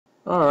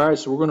Alright,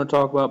 so we're going to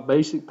talk about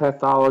basic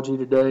pathology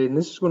today, and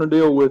this is going to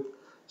deal with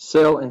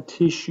cell and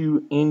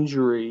tissue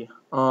injury.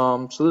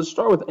 So let's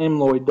start with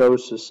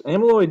amyloidosis.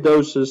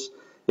 Amyloidosis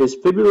is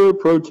fibrillar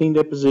protein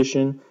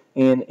deposition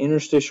in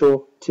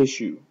interstitial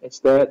tissue. It's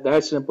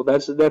that simple.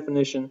 That's the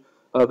definition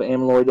of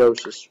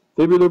amyloidosis.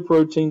 Fibrillar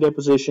protein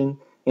deposition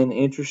in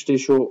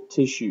interstitial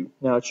tissue.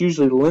 Now, it's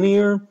usually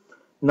linear,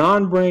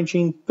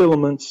 non-branching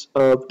filaments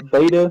of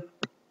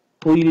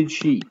beta-pleated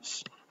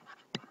sheets.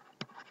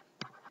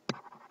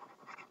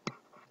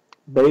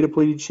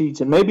 Beta-pleated sheets.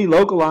 It may be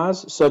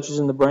localized, such as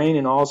in the brain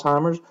in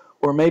Alzheimer's,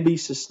 or it may be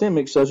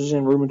systemic, such as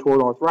in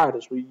rheumatoid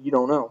arthritis. You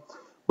don't know.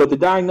 But the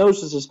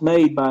diagnosis is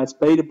made by its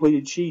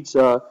beta-pleated sheets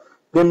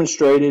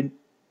demonstrated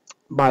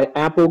by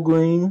apple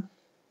green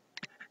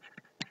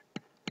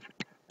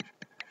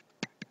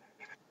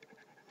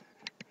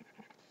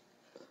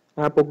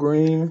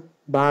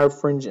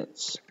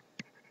birefringence.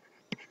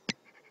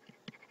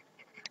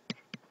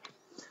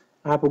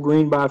 Apple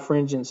green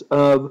birefringence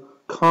of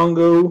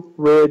Congo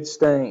red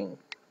stain.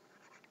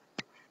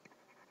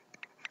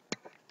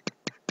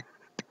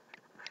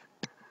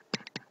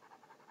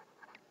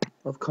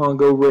 Of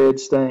Congo red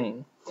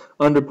stain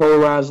under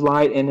polarized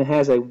light, and it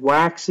has a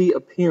waxy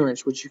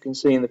appearance, which you can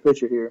see in the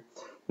picture here.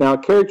 Now,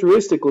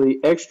 characteristically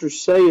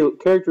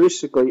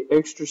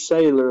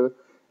extracellular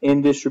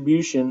in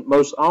distribution,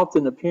 most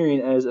often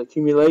appearing as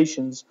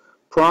accumulations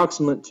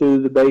proximate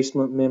to the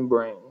basement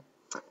membrane.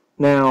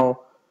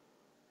 Now,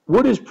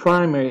 what is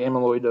primary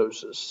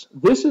amyloidosis?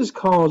 This is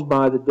caused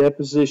by the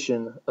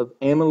deposition of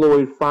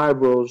amyloid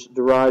fibrils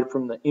derived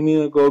from the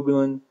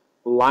immunoglobulin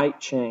light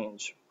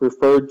chains,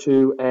 referred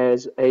to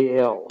as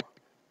AL.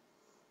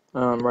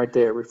 Right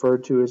there,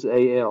 referred to as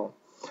AL,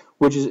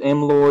 which is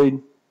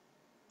amyloid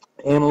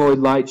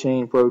light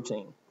chain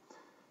protein.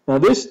 Now,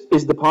 this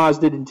is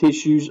deposited in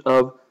tissues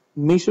of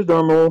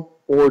mesodermal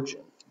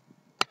origin.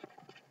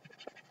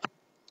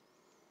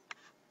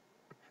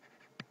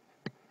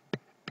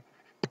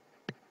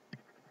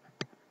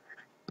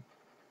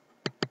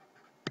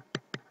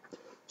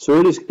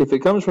 So if it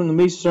comes from the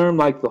mesoderm,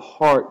 like the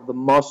heart, the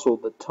muscle,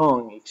 the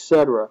tongue,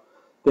 etc.,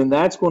 then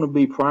that's going to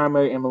be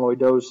primary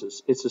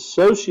amyloidosis. It's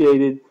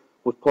associated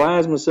with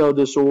plasma cell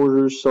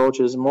disorders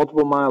such as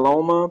multiple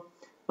myeloma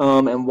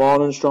and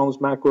Waldenstrom's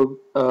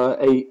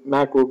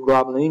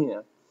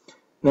macroglobulinemia.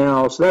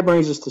 Now, so that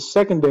brings us to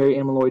secondary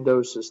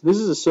amyloidosis. This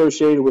is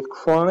associated with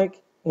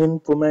chronic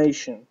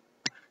inflammation.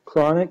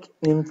 Chronic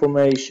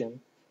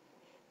inflammation.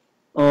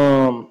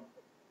 And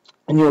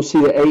you'll see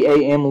the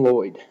AA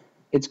amyloid.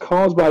 It's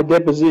caused by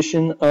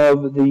deposition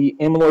of the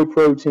amyloid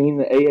protein,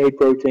 the AA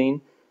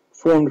protein,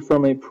 formed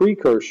from a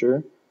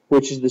precursor,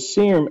 which is the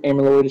serum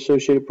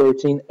amyloid-associated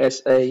protein,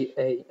 SAA.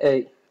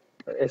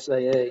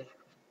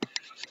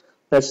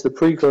 That's the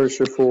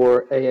precursor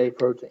for AA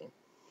protein.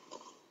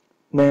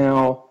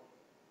 Now,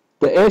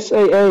 the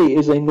SAA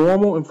is a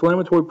normal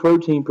inflammatory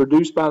protein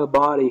produced by the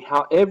body.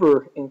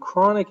 However, in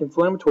chronic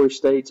inflammatory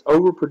states,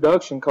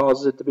 overproduction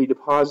causes it to be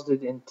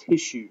deposited in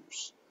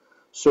tissues.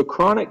 So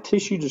chronic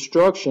tissue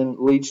destruction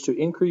leads to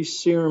increased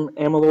serum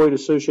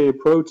amyloid-associated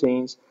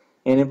proteins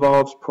and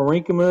involves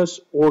parenchymatous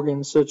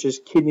organs such as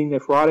kidney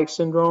nephrotic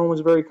syndrome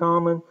is very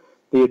common,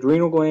 the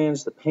adrenal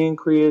glands, the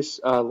pancreas,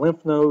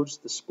 lymph nodes,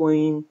 the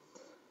spleen.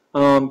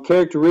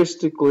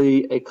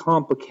 Characteristically, a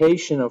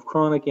complication of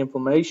chronic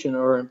inflammation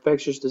or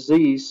infectious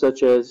disease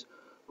such as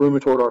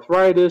rheumatoid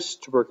arthritis,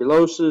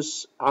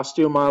 tuberculosis,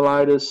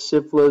 osteomyelitis,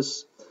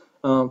 syphilis,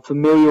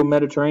 familial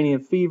Mediterranean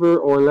fever,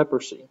 or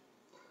leprosy.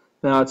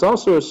 Now, it's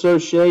also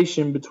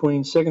association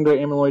between secondary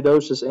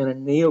amyloidosis and a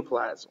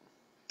neoplasm.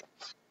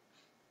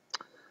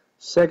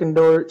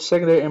 Secondary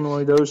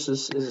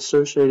amyloidosis is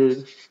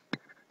associated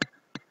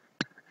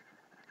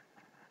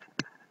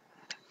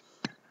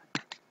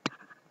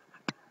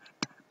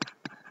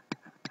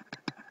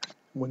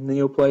with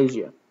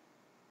neoplasia,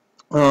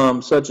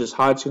 such as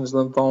Hodgkin's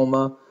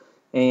lymphoma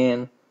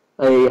and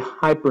a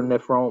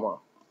hypernephroma.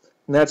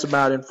 And that's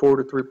about in 3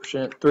 to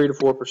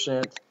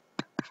 4%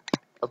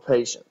 of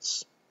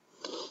patients.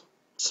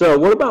 So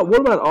what about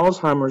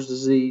Alzheimer's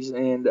disease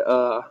and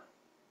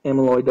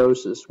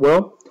amyloidosis?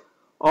 Well,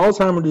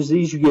 Alzheimer's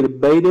disease, you get a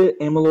beta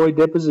amyloid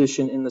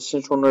deposition in the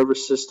central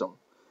nervous system.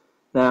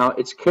 Now,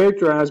 it's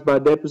characterized by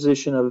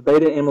deposition of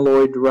beta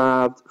amyloid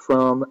derived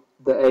from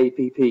the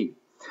APP,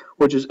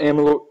 which is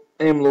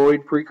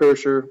amyloid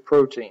precursor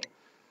protein.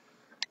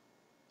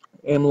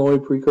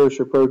 Amyloid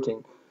precursor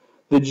protein.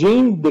 The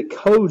gene that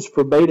codes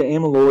for beta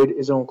amyloid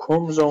is on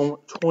chromosome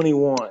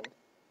 21.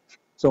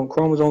 It's on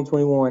chromosome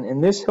 21,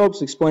 and this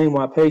helps explain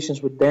why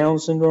patients with Down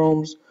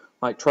syndromes,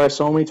 like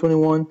trisomy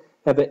 21,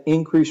 have an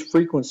increased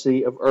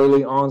frequency of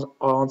early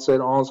onset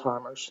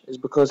Alzheimer's, is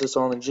because it's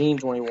on the gene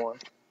 21.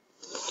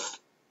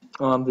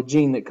 The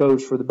gene that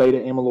codes for the beta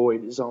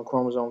amyloid is on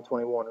chromosome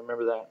 21,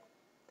 remember that.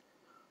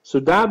 So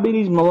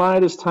diabetes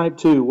mellitus type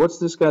 2, what's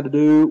this got to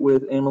do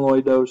with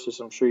amyloidosis?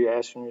 I'm sure you're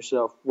asking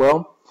yourself.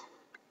 Well,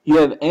 you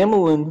have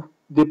amylin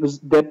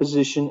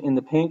deposition in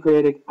the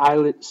pancreatic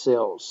islet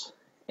cells.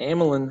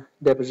 Amylin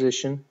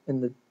deposition in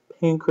the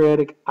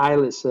pancreatic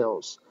islet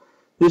cells.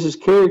 This is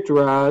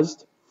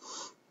characterized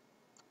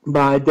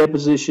by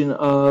deposition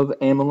of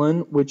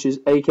amylin, which is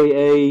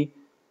aka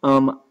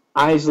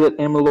islet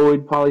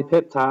amyloid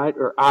polypeptide,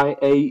 or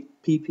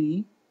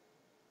IAPP,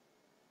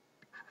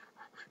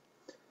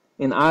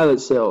 in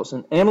islet cells.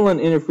 And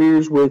amylin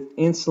interferes with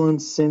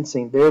insulin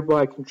sensing,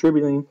 thereby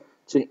contributing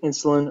to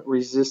insulin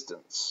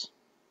resistance.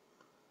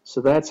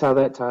 So that's how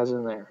that ties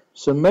in there.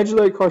 So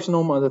medullary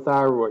carcinoma of the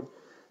thyroid.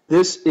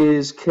 This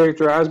is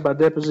characterized by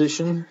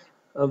deposition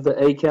of the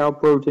ACAL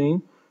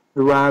protein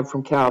derived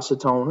from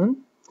calcitonin.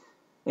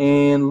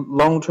 And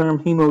long-term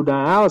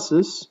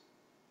hemodialysis,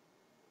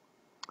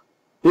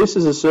 this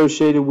is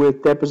associated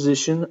with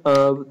deposition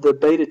of the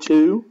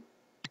beta-2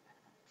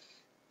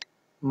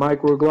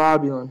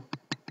 microglobulin,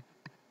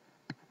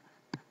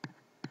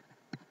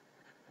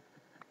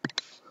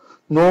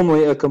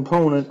 normally a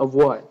component of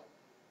what?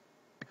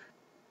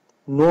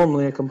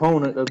 Normally a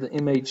component of the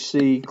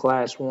MHC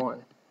class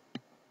 1.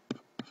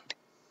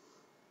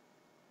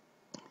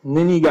 And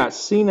then you got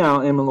senile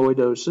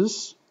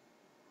amyloidosis.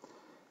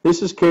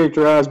 This is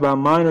characterized by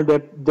minor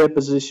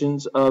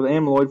depositions of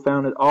amyloid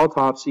found at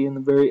autopsy in the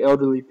very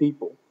elderly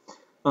people.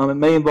 It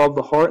may involve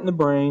the heart and the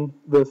brain.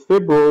 The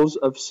fibrils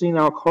of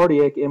senile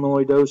cardiac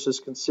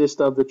amyloidosis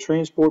consist of the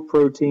transport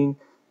protein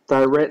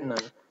thyretin,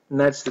 and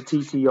that's the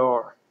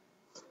TTR.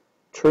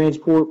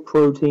 Transport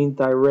protein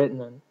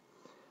thyretin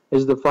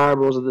is the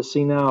fibrils of the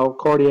senile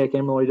cardiac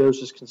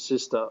amyloidosis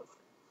consist of.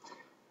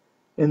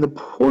 And the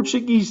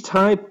Portuguese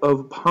type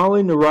of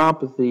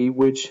polyneuropathy,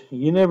 which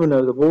you never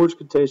know, the boards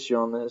could test you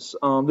on this.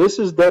 This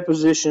is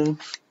deposition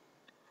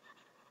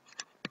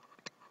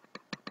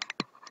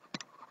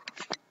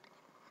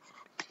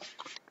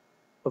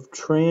of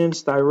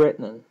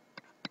transthyretin.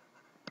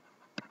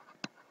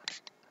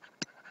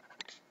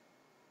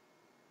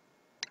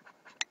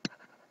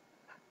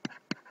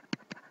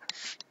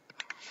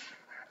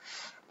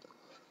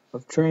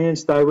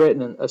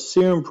 A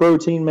serum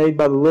protein made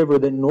by the liver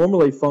that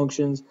normally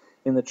functions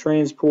in the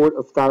transport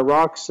of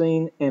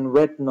thyroxine and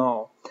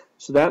retinol.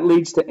 So that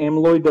leads to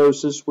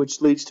amyloidosis,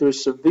 which leads to a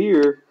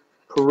severe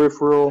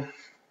peripheral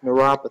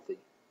neuropathy.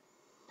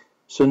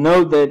 So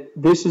note that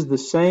this is the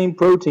same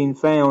protein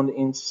found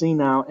in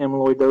senile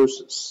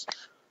amyloidosis.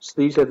 So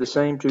these have the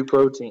same two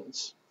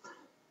proteins,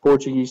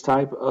 Portuguese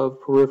type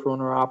of peripheral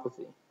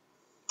neuropathy.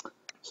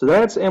 So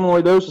that's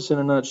amyloidosis in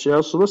a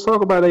nutshell. So let's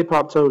talk about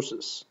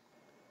apoptosis.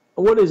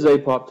 What is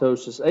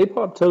apoptosis?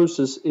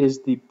 Apoptosis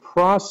is the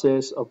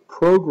process of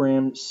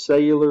programmed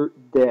cellular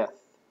death.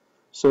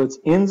 So it's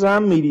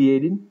enzyme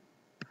mediated.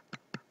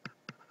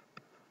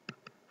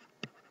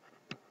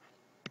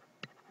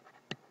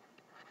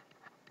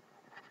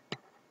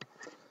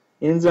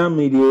 Enzyme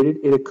mediated.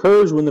 It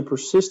occurs when the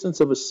persistence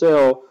of a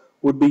cell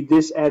would be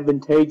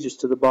disadvantageous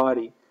to the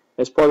body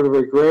as part of a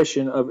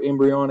regression of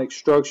embryonic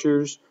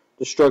structures,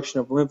 destruction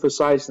of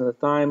lymphocytes in the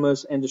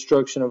thymus, and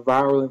destruction of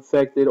viral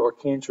infected or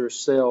cancerous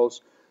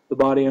cells. The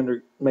body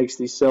makes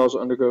these cells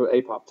undergo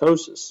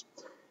apoptosis.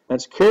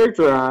 That's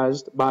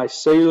characterized by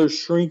cellular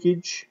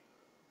shrinkage,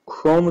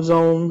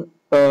 chromosome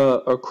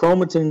or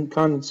chromatin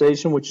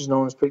condensation, which is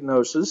known as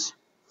pycnosis,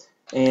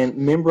 and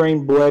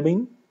membrane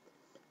blebbing,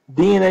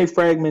 DNA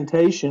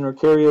fragmentation or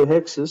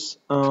karyohexis,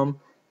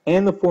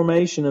 and the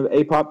formation of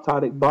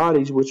apoptotic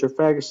bodies, which are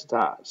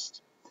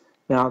phagocytized.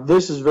 Now,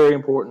 this is very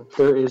important.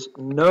 There is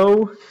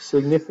no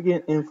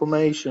significant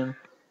inflammation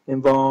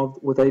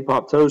involved with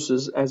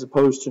apoptosis as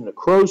opposed to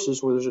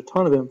necrosis, where there's a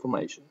ton of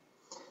inflammation.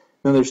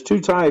 Now, there's two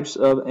types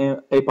of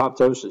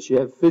apoptosis. You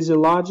have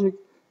physiologic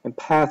and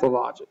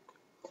pathologic.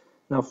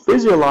 Now,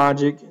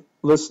 physiologic,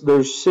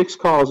 there's 6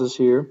 causes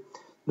here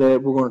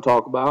that we're going to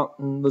talk about.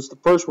 And the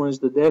first one is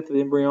the death of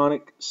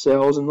embryonic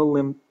cells in the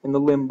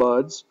limb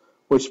buds,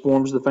 which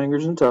forms the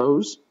fingers and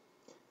toes.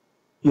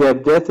 You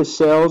have death of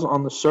cells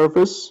on the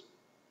surface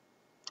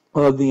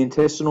of the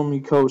intestinal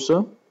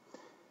mucosa.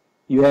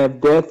 You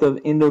have death of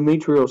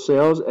endometrial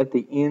cells at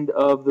the end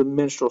of the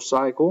menstrual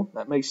cycle.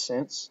 That makes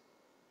sense.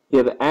 You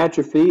have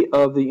atrophy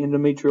of the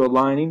endometrial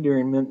lining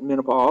during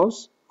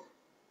menopause.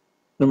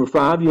 Number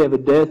 5, you have a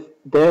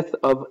death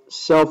of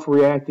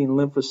self-reacting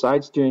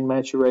lymphocytes during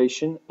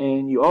maturation,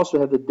 and you also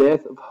have the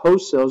death of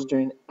host cells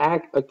during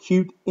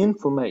acute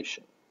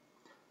inflammation.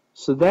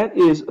 So that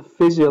is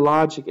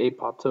physiologic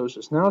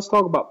apoptosis. Now let's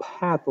talk about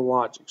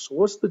pathologic. So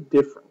what's the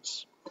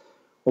difference?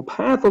 Well,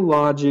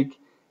 pathologic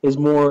is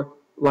more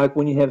like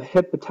when you have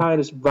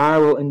hepatitis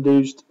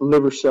viral-induced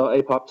liver cell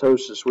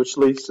apoptosis, which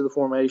leads to the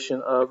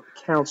formation of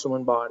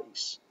councilman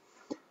bodies.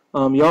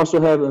 You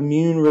also have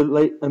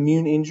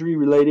immune injury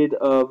related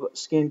of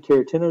skin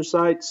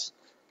keratinocytes.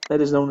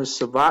 That is known as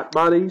SAVAT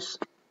bodies.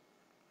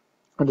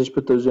 I just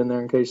put those in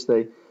there in case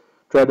they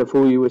tried to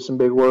fool you with some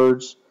big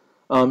words.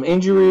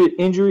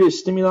 Injury is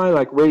stimuli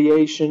like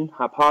radiation,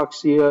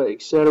 hypoxia,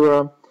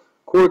 etc.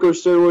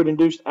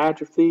 Corticosteroid-induced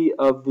atrophy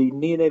of the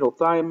neonatal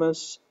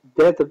thymus,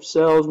 death of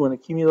cells when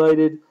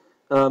accumulated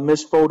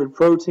misfolded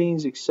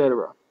proteins,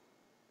 etc.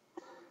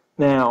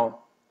 Now,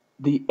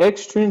 the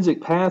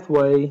extrinsic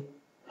pathway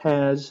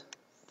has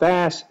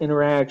fast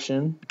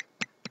interaction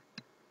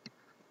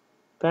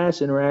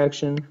fast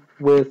interaction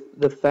with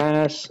the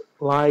fast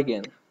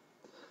ligand,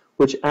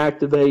 which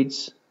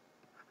activates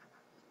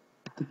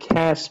the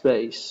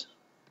caspase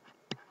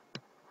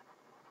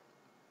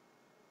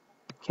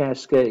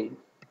cascade.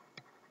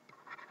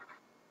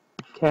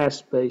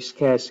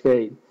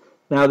 Cascade.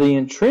 Now the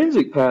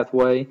intrinsic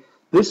pathway,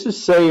 this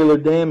is cellular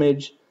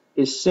damage,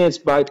 is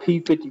sensed by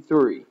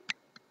P53,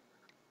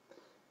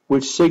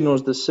 which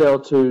signals the cell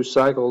to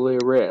cycle the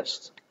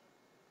arrest.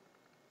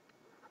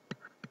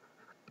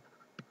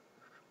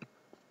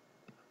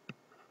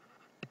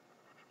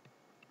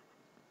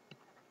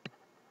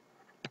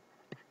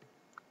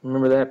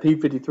 Remember that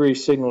P53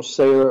 signals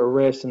cellular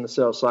arrest in the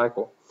cell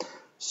cycle.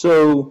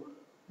 So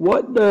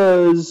what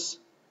does,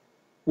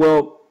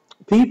 well,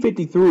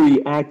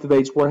 P53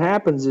 activates, what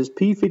happens is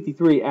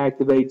P53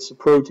 activates a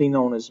protein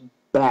known as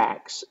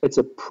BAX. It's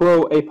a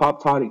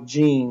pro-apoptotic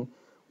gene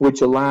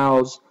which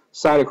allows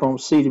cytochrome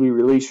C to be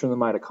released from the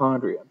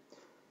mitochondria.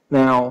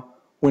 Now,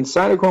 when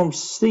cytochrome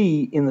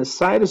C in the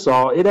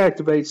cytosol, it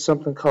activates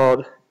something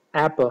called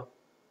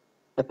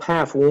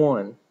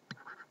PAF1.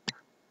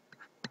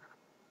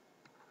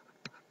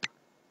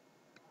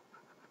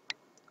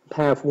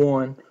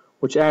 PAF1,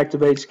 which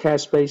activates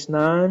caspase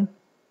 9,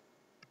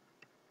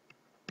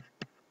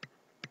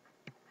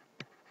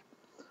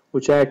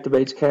 which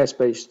activates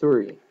caspase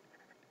 3.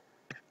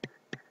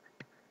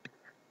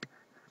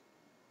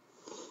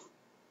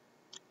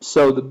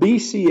 So the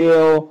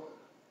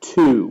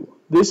BCL2,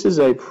 this is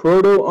a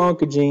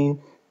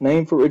proto-oncogene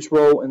named for its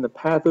role in the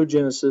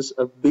pathogenesis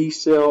of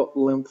B-cell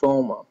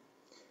lymphoma.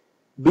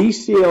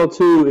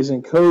 BCL2 is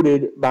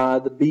encoded by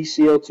the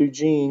BCL2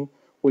 gene,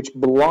 which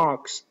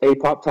blocks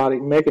apoptotic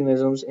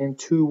mechanisms in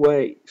two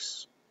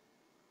ways.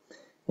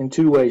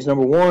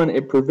 Number one,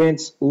 it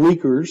prevents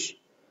leakers.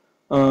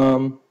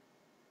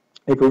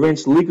 It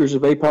prevents leakers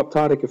of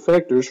apoptotic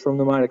effectors from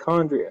the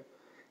mitochondria.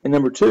 And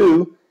number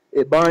two,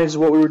 it binds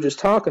what we were just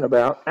talking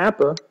about,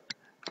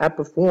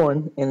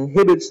 APAF1, and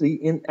inhibits the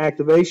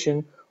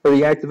inactivation or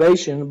the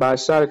activation by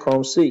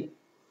cytochrome C.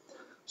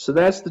 So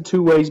that's the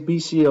two ways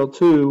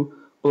BCL2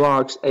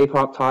 blocks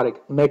apoptotic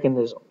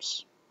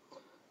mechanisms.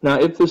 Now,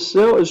 if the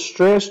cell is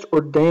stressed or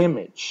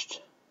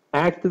damaged,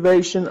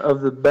 activation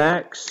of the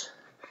BAX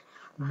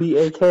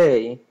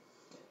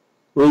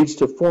leads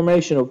to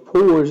formation of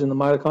pores in the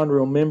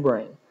mitochondrial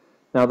membrane.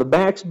 Now, the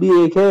BAX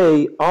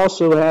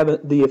also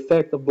have the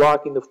effect of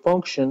blocking the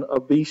function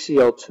of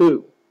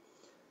BCL2.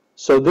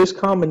 So this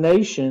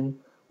combination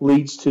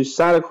leads to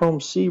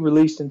cytochrome C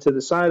released into the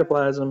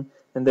cytoplasm,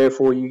 and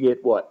therefore you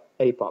get what?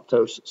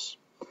 Apoptosis.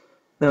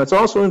 Now, it's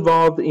also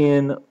involved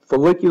in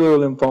follicular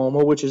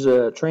lymphoma, which is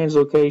a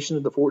translocation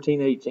of the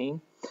 14/18,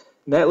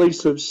 and that leads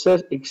to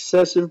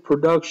excessive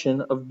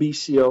production of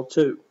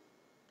BCL2.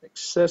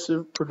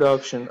 Excessive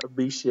production of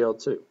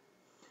BCL2.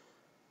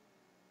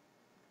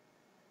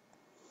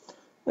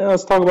 Now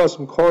let's talk about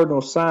some cardinal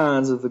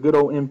signs of the good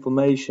old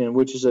inflammation,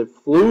 which is a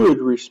fluid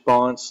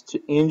response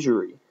to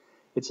injury.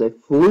 It's a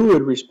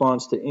fluid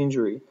response to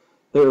injury.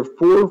 There are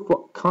four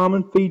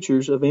common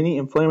features of any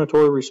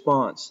inflammatory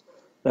response.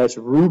 That's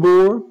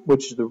rubor,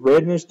 which is the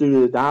redness due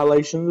to the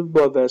dilation of the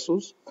blood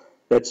vessels.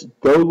 That's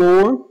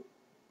dolor,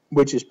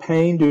 which is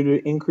pain due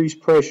to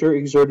increased pressure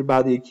exerted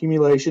by the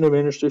accumulation of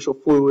interstitial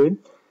fluid,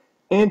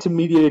 and to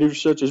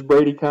mediators such as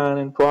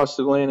bradykinin,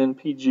 prostaglandin,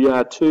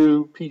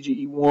 PGI2,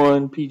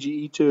 PGE1,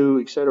 PGE2,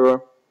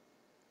 etc.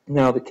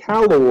 Now, the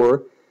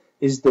calor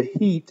is the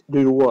heat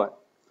due to what?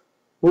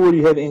 What would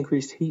you have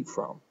increased heat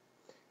from?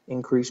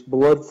 Increased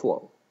blood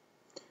flow.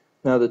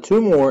 Now, the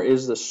tumor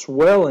is the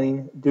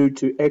swelling due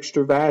to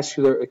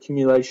extravascular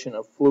accumulation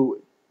of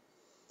fluid.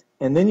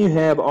 And then you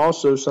have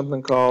also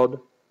something called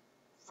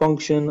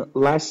function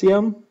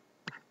lasium.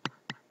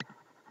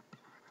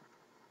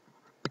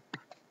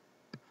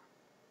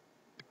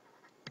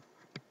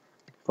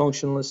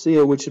 Function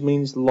lacea, which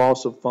means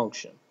loss of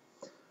function.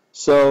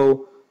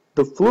 So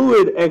the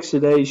fluid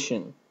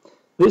exudation,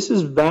 this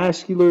is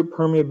vascular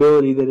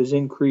permeability that is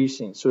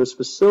increasing. So it's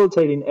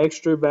facilitating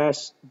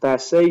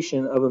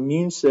extravasation of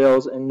immune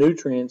cells and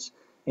nutrients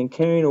and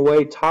carrying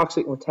away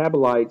toxic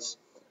metabolites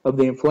of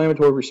the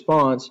inflammatory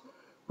response,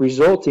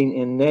 resulting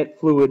in net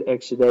fluid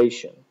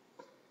exudation.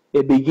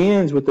 It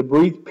begins with the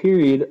brief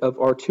period of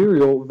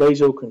arterial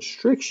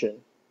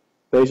vasoconstriction,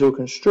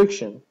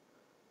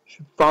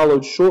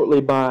 followed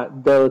shortly by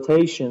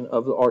dilatation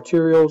of the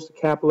arterioles, the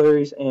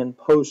capillaries, and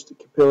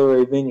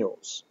post-capillary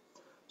venules.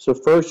 So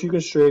first you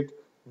constrict,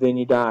 then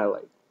you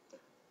dilate.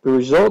 The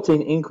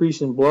resulting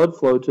increase in blood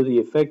flow to the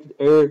affected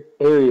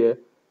area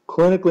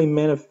clinically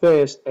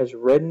manifests as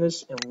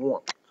redness and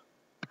warmth.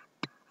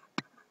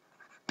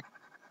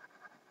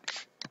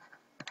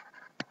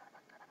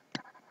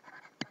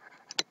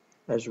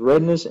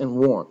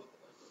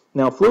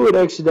 Now, fluid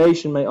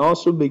exudation may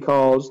also be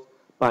caused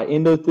by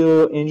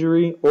endothelial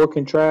injury or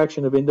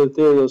contraction of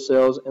endothelial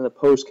cells in the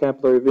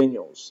post-capillary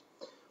venules,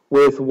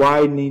 with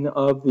widening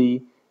of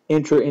the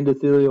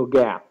intraendothelial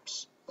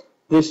gaps.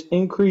 This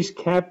increased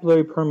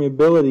capillary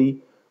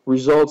permeability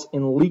results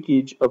in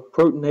leakage of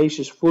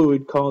proteinaceous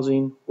fluid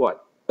causing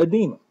what?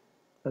 Edema.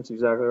 That's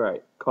exactly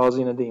right,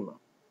 causing edema.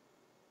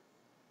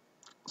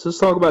 So let's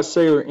talk about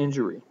cellular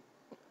injury.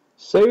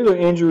 Cellular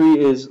injury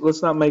is,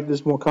 let's not make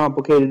this more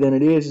complicated than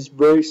it is, it's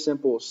very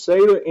simple.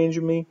 Cellular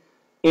injury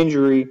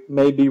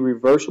may be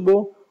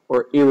reversible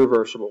or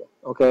irreversible,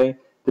 okay,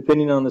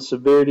 depending on the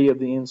severity of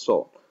the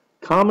insult.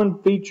 Common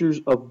features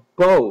of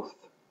both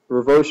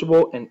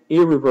reversible and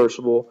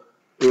irreversible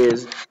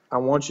is, I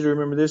want you to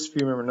remember this if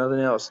you remember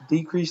nothing else,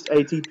 decreased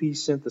ATP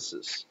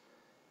synthesis,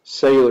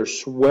 cellular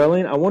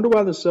swelling. I wonder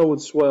why the cell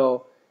would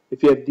swell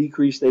if you have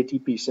decreased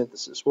ATP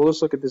synthesis. Well,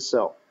 let's look at this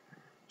cell.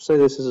 Say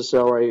this is a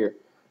cell right here.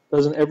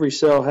 Doesn't every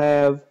cell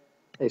have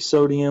a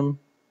sodium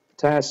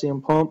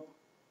potassium pump?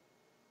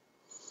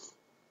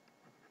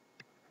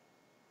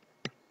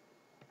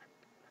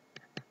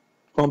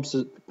 Pumps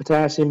the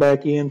potassium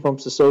back in,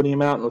 pumps the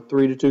sodium out in a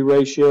 3-to-2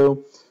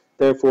 ratio,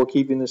 therefore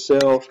keeping the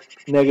cell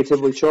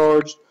negatively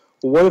charged.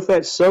 Well, what if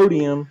that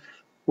sodium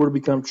were to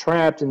become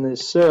trapped in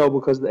this cell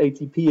because the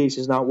ATPase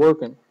is not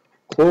working?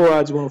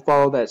 Chloride is going to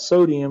follow that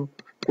sodium,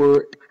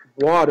 where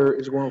water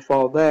is going to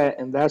follow that,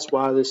 and that's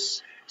why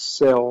this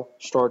cell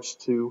starts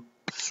to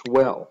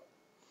swell.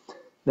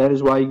 That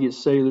is why you get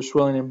cellular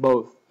swelling in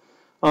both.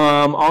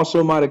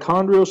 Also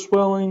mitochondrial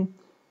swelling.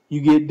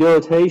 You get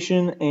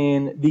dilatation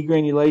and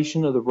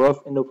degranulation of the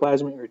rough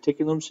endoplasmic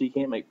reticulum, so you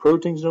can't make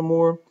proteins no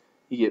more.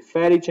 You get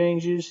fatty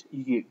changes.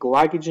 You get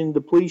glycogen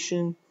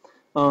depletion.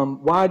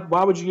 Why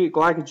would you get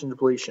glycogen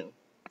depletion?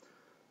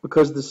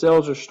 Because the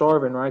cells are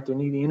starving, right? They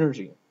need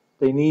energy.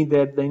 They need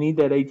that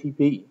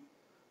ATP.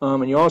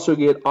 And you also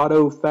get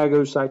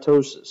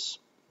autophagocytosis.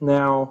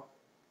 Now,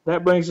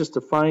 that brings us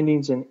to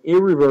findings in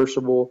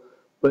irreversible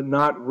but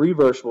not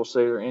reversible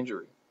cellular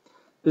injury.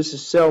 This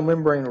is cell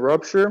membrane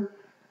rupture.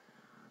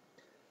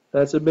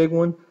 That's a big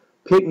one.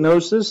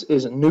 Pycnosis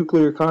is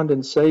nuclear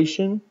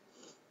condensation.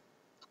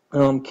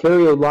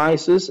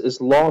 Karyolysis is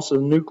loss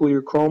of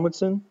nuclear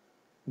chromatin.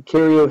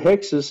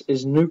 Karyohexis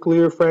is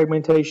nuclear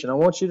fragmentation. I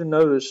want you to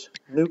notice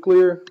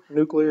nuclear,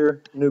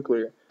 nuclear,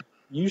 nuclear.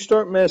 You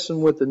start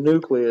messing with the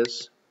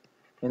nucleus,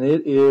 and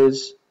it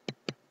is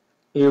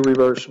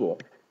irreversible.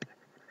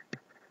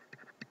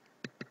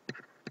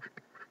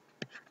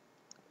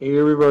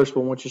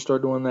 Irreversible once you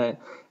start doing that.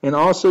 And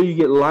also you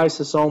get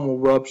lysosomal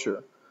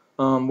rupture,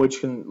 which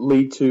can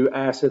lead to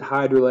acid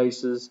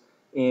hydrolases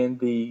in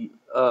the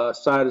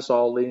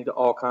cytosol, leading to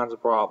all kinds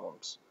of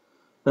problems.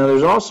 Now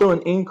there's also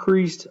an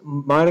increased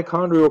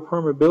mitochondrial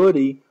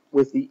permeability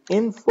with the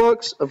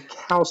influx of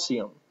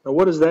calcium. Now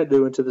what does that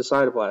do into the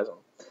cytoplasm?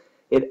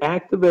 It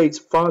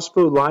activates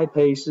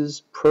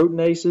phospholipases,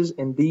 proteinases,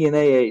 and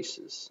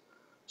DNAases.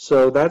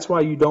 So that's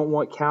why you don't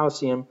want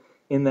calcium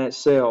in that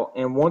cell.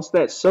 And once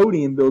that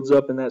sodium builds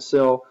up in that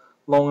cell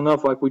long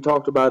enough, like we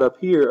talked about up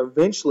here,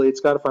 eventually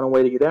it's got to find a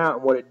way to get out.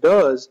 And what it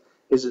does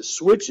is it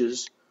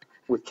switches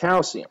with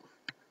calcium,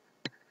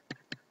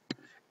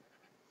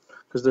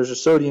 because there's a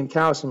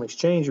sodium-calcium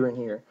exchanger in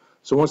here.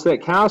 So once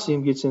that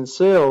calcium gets in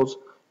cells,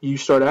 you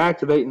start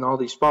activating all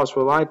these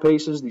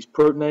phospholipases, these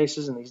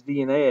proteinases, and these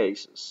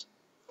DNAases.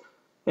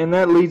 And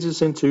that leads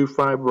us into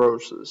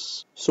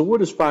fibrosis. So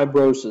what is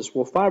fibrosis?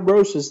 Well,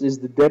 fibrosis is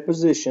the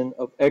deposition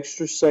of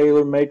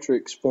extracellular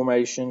matrix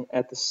formation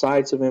at the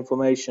sites of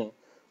inflammation,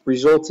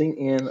 resulting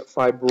in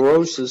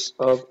fibrosis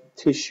of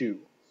tissue.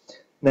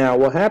 Now,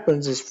 what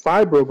happens is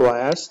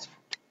fibroblasts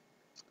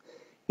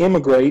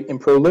immigrate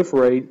and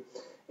proliferate,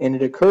 and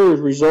it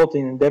occurs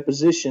resulting in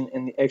deposition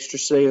in the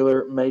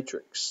extracellular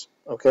matrix.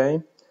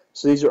 Okay?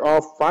 So these are all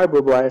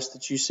fibroblasts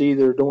that you see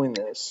that are doing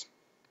this.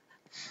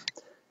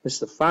 It's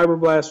the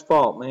fibroblast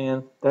fault,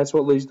 man. That's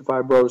what leads to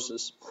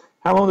fibrosis.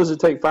 How long does it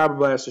take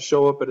fibroblasts to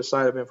show up at a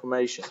site of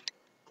inflammation?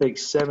 It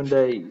takes 7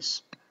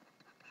 days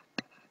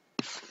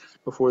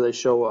before they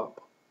show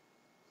up.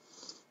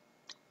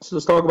 So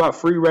let's talk about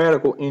free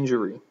radical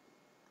injury.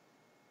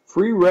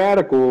 Free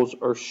radicals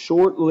are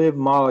short-lived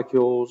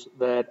molecules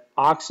that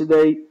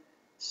oxidate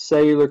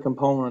cellular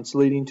components,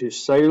 leading to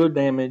cellular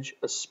damage,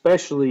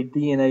 especially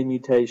DNA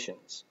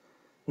mutations.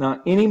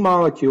 Now, any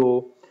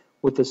molecule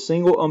with a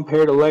single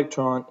unpaired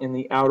electron in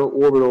the outer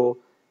orbital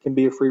can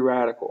be a free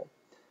radical.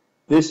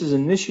 This is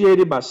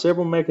initiated by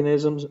several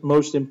mechanisms.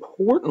 Most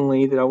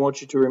importantly, that I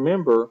want you to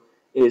remember,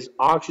 is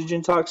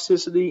oxygen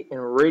toxicity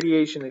and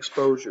radiation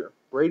exposure.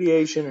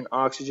 Radiation and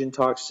oxygen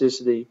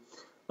toxicity,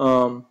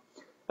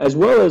 as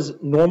well as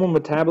normal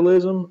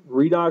metabolism,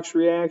 redox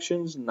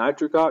reactions,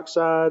 nitric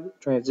oxide,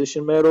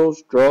 transition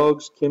metals,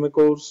 drugs,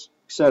 chemicals,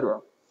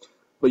 etc.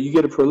 But you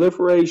get a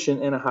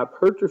proliferation and a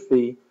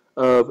hypertrophy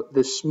of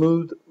the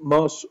smooth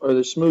muscle, or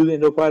the smooth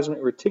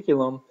endoplasmic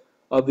reticulum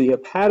of the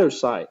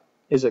hepatocyte.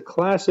 Is a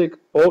classic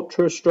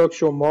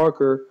ultrastructural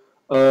marker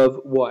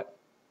of what?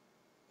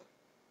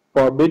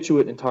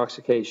 Barbiturate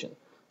intoxication.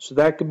 So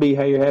that could be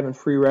how you're having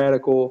free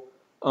radical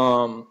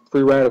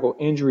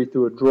injury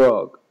through a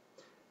drug.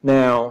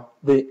 Now,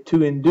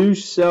 to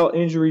induce cell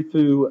injury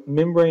through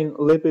membrane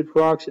lipid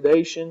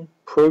peroxidation,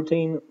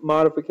 protein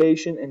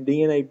modification, and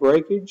DNA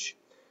breakage,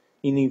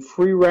 you need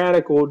free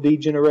radical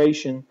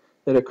degeneration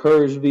that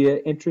occurs via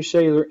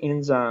intracellular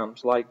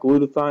enzymes like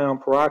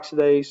glutathione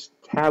peroxidase,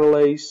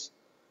 catalase,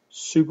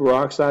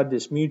 superoxide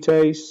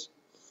dismutase.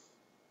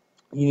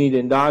 You need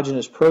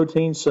endogenous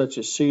proteins such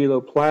as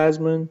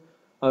celluloplasmin,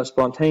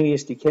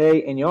 spontaneous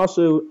decay, and you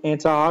also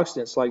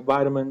antioxidants like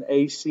vitamin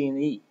A, C,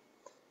 and E.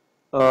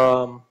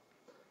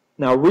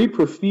 Now,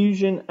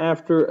 reperfusion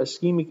after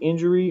ischemic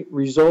injury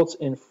results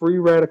in free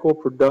radical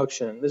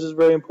production. This is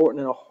very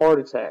important in a heart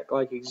attack.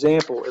 Like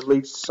example, it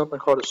leads to something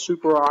called a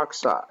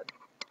superoxide.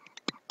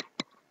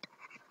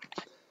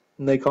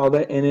 And they call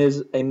that, and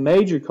is a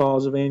major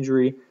cause of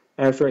injury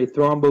after a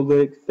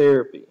thrombolytic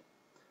therapy.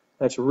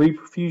 That's a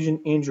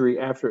reperfusion injury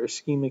after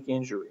ischemic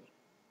injury.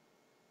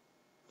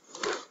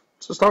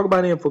 So let's talk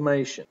about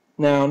inflammation.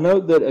 Now,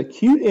 note that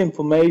acute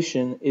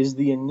inflammation is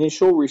the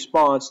initial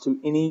response to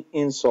any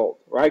insult,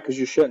 right? Because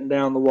you're shutting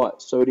down the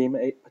what? Sodium,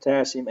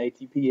 potassium,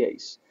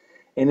 ATPase.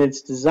 And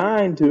it's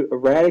designed to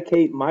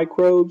eradicate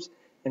microbes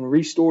and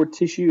restore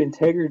tissue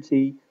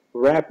integrity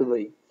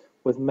rapidly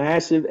with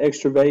massive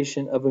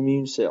extravasation of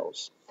immune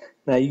cells.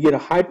 Now, you get a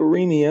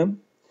hyperemia,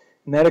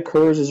 and that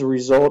occurs as a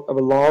result of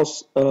a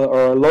loss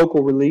or a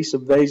local release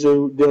of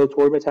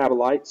vasodilatory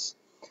metabolites.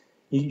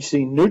 You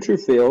see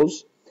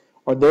neutrophils.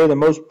 They're the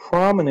most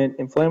prominent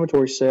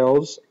inflammatory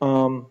cells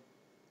of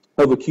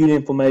acute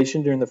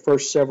inflammation during the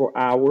first several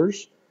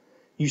hours.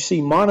 You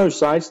see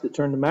monocytes that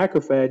turn to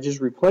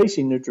macrophages,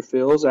 replacing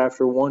neutrophils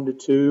after 1 to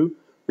 2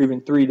 or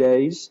even 3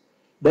 days.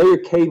 They are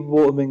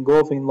capable of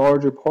engulfing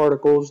larger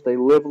particles, they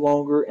live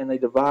longer, and they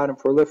divide and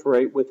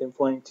proliferate with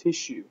inflamed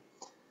tissue.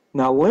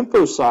 Now,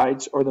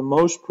 lymphocytes are the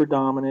most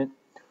predominant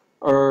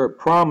or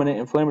prominent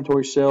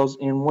inflammatory cells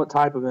in what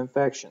type of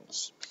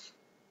infections?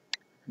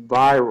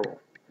 Viral,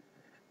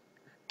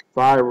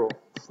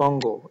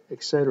 fungal,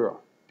 etc.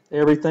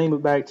 Everything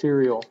but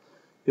bacterial,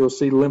 you'll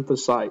see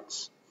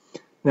lymphocytes.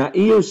 Now,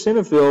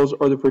 eosinophils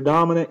are the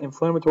predominant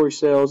inflammatory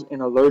cells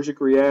in allergic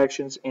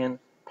reactions and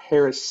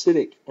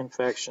parasitic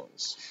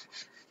infections.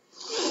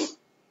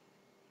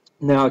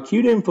 Now,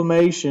 acute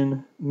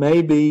inflammation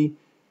may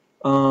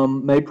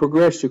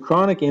progress to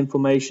chronic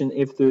inflammation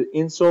if the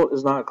insult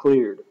is not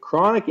cleared.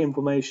 Chronic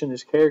inflammation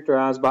is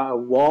characterized by a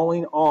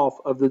walling off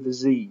of the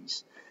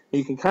disease.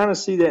 You can kind of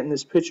see that in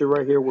this picture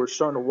right here where it's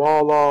starting to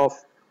wall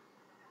off,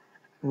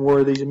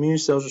 where these immune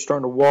cells are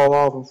starting to wall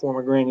off and form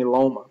a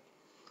granuloma.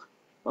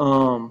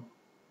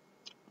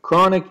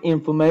 Chronic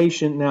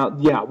inflammation, now,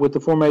 yeah, with the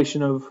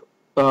formation of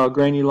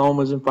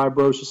granulomas and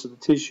fibrosis of the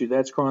tissue,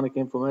 that's chronic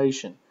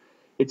inflammation.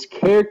 It's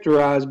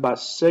characterized by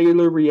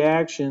cellular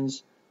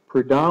reactions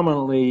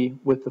predominantly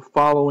with the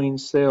following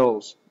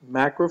cells: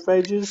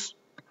 macrophages,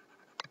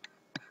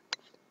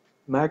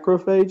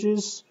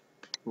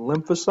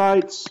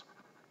 lymphocytes,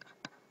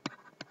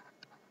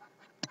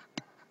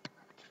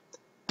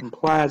 and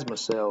plasma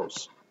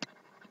cells.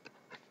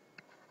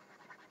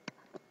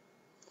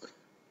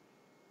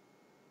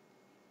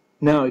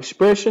 Now,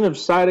 expression of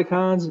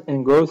cytokines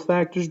and growth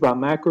factors by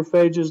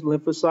macrophages,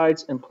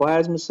 lymphocytes, and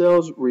plasma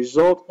cells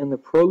result in the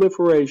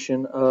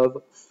proliferation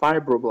of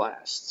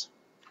fibroblasts.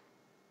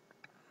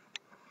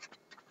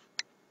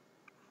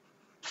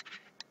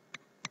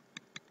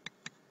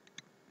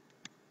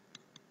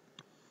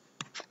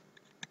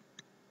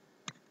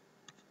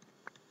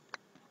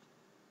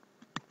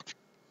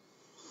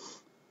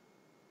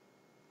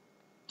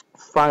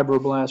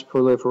 Fibroblast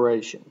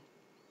proliferation.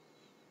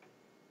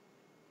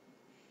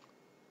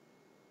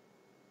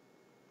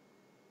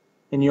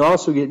 And you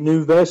also get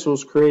new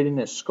vessels creating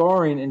a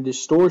scarring and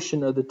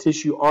distortion of the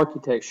tissue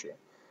architecture.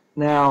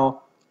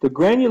 Now, the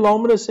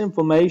granulomatous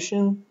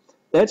inflammation,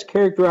 that's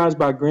characterized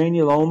by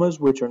granulomas,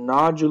 which are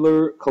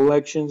nodular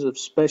collections of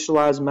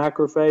specialized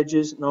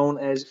macrophages known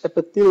as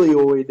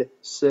epithelioid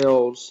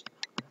cells.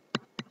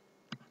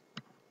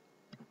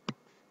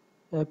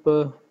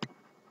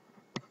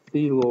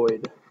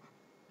 Epithelioid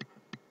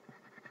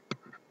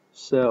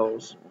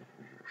cells.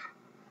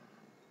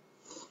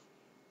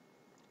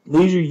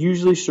 These are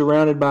usually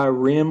surrounded by a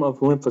rim of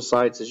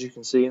lymphocytes, as you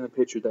can see in the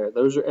picture there.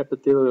 Those are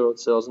epithelioid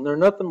cells, and they're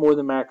nothing more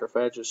than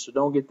macrophages, so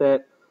don't get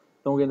a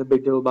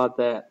big deal about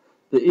that.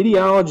 The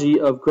etiology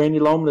of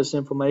granulomatous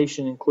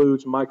inflammation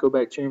includes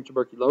Mycobacterium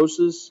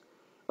tuberculosis,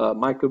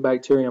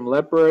 Mycobacterium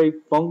leprae,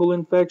 fungal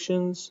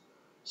infections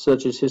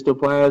such as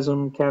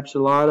histoplasma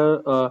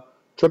capsulata,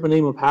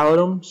 Treponema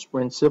pallidum,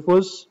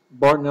 syphilis,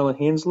 Bartonella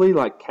Hensley,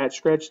 like cat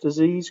scratch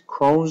disease,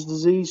 Crohn's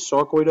disease,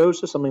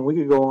 sarcoidosis. I mean, we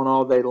could go on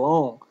all day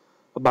long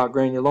about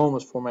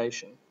granulomas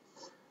formation.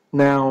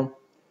 Now,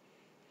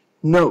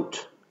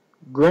 note,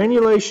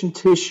 granulation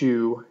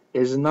tissue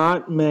is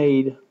not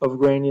made of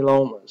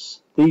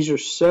granulomas. These are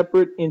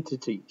separate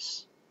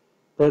entities.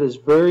 That is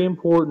very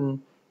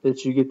important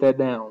that you get that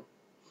down.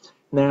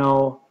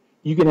 Now,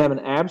 you can have an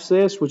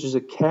abscess, which is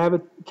a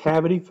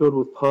cavity filled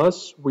with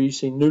pus, where you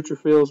see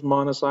neutrophils,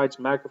 monocytes,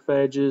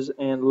 macrophages,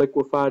 and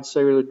liquefied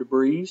cellular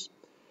debris.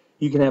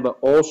 You can have an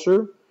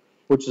ulcer,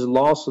 which is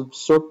loss of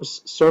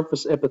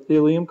surface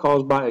epithelium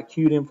caused by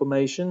acute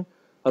inflammation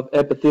of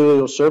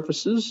epithelial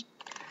surfaces.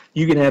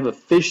 You can have a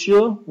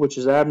fistula, which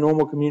is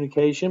abnormal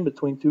communication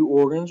between two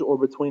organs or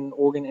between an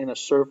organ and a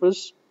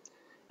surface.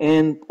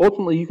 And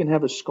ultimately, you can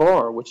have a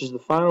scar, which is the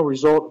final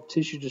result of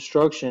tissue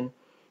destruction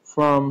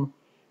from,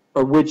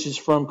 or which is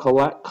from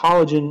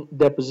collagen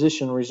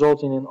deposition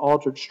resulting in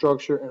altered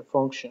structure and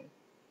function.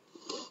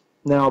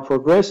 Now,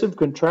 progressive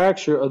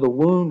contracture of the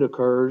wound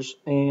occurs,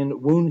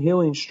 and wound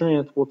healing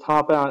strength will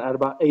top out at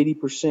about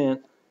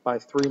 80% by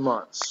 3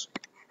 months.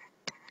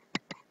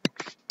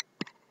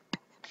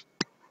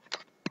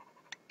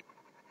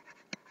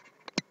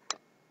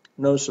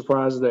 No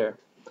surprise there.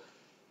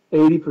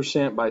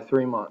 80% by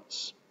 3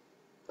 months.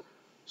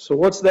 So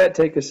what's that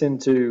take us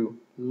into?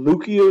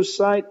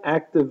 Leukocyte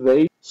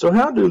activation. So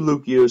how do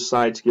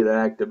leukocytes get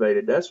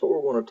activated? That's what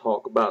we're going to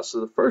talk about. So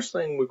the first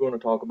thing we're going to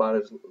talk about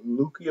is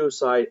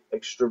leukocyte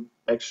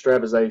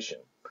extravasation.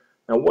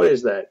 Now what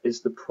is that?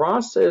 It's the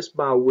process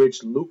by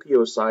which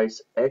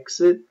leukocytes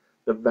exit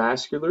the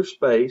vascular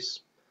space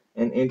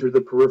and enter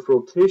the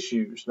peripheral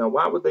tissues. Now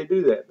why would they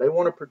do that? They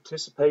want to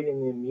participate in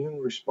the immune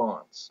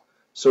response.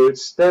 So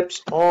its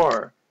steps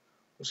are,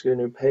 let's get a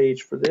new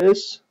page for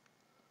this,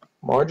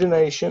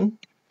 margination,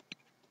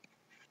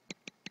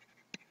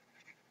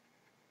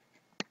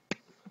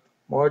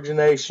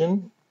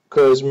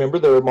 because remember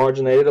they're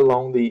marginated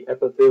along the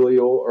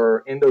epithelial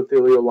or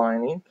endothelial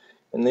lining,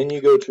 and then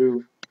you go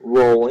to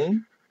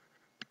rolling,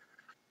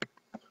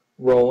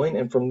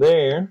 and from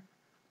there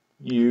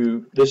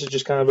this is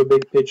just kind of a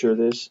big picture of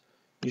this.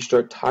 You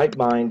start tight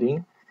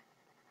binding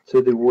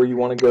to where you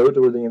want to go,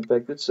 to where the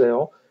infected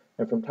cell,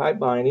 and from tight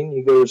binding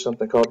you go to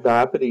something called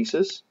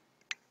diapedesis.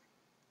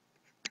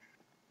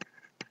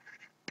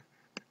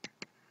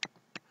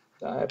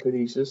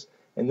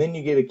 And then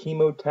you get a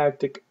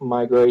chemotactic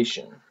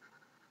migration.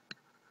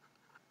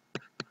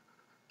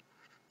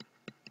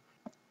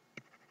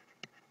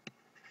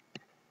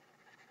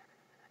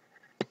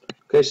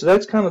 Okay, so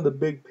that's kind of the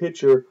big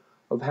picture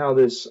of how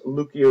this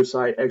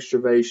leukocyte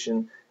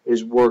extravasation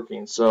is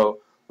working. So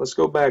let's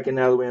go back, and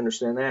now that we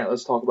understand that,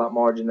 let's talk about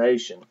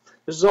margination.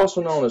 This is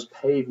also known as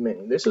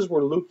pavementing. This is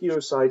where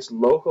leukocytes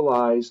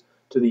localize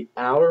to the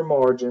outer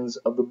margins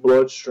of the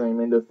bloodstream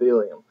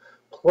endothelium,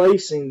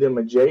 placing them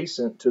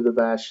adjacent to the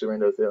vascular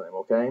endothelium,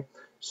 okay?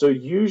 So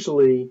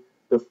usually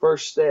the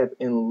first step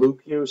in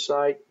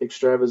leukocyte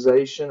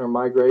extravasation or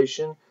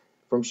migration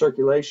from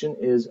circulation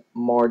is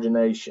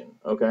margination,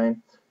 okay?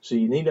 So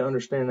you need to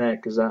understand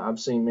that, because I've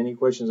seen many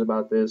questions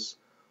about this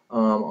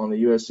on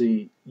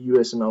the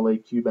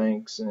USMLE Q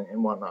banks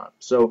and whatnot.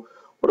 So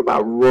what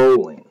about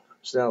rolling?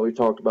 So now that we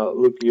talked about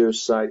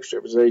leukocyte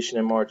extravasation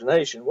and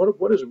margination,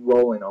 what is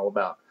rolling all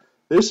about?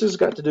 This has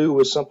got to do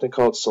with something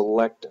called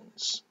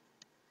selectins.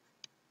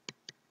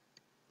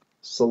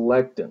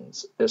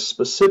 Selectins,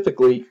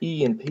 specifically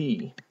E and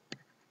P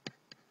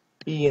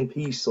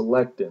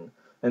selectin.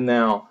 And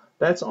now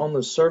that's on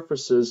the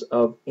surfaces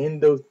of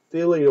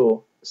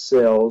endothelial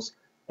cells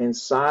and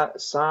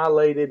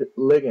sialylated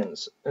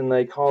ligands, and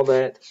they call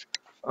that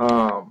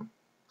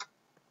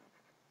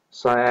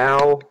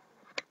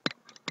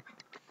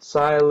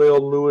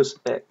sialyl-Lewis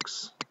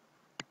X.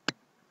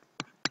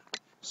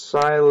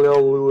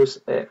 Sialyl-Lewis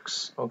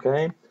X,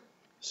 okay?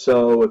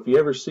 So if you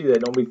ever see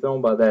that, don't be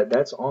thrown by that.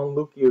 That's on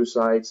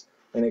leukocytes,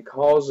 and it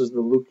causes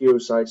the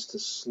leukocytes to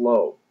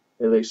slow.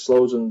 It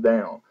slows them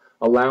down,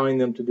 allowing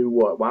them to do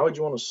what? Why would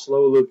you want to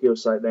slow a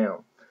leukocyte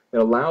down? It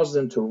allows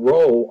them to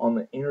roll on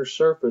the inner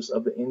surface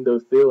of the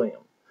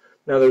endothelium.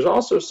 Now there's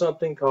also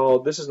something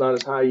called, this is not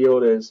as high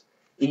yield as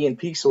E and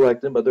P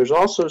selectin, but there's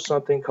also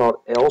something called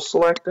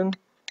L-selectin.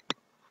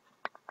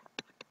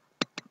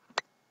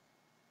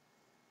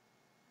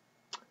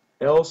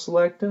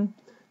 L-selectin.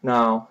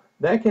 Now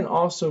that can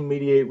also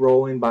mediate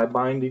rolling by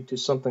binding to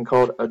something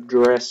called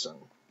addressin.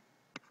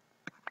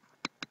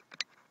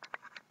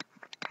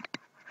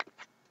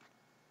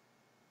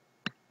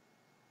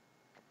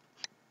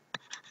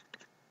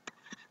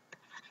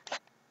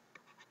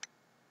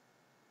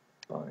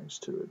 Binds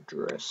to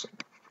addressin.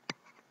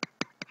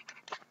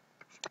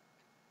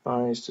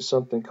 Binds to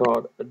something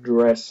called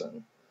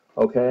addressin.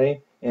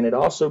 Okay? And it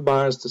also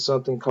binds to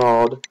something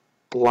called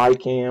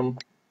glycam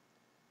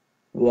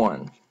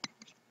 1.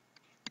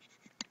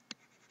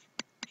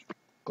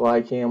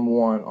 Glycam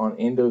 1 on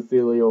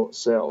endothelial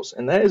cells.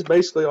 And that is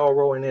basically all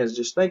rolling is.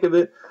 Just think of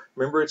it.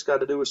 Remember, it's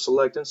got to do with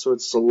selectin, so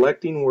it's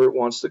selecting where it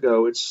wants to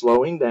go. It's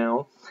slowing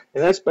down.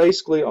 And that's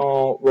basically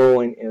all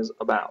rolling is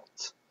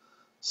about.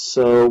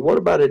 So what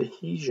about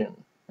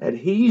adhesion?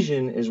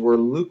 Adhesion is where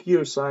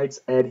leukocytes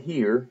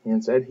adhere,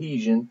 hence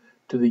adhesion,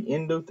 to the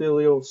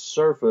endothelial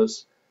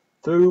surface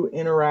through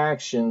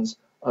interactions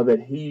of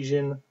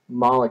adhesion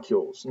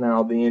molecules.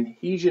 Now, the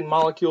adhesion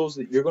molecules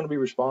that you're going to be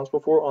responsible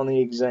for on the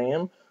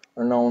exam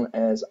are known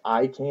as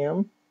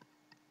ICAM.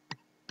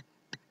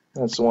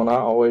 That's the one I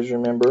always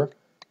remember.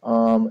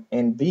 And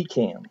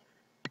VCAM.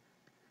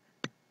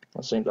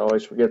 I seem to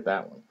always forget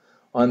that one.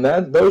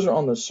 Those are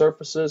on the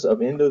surfaces of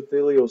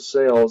endothelial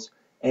cells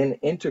and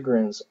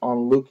integrins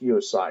on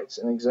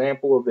leukocytes. An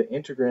example of the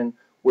integrin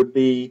would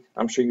be,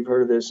 I'm sure you've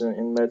heard of this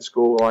in med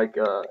school, like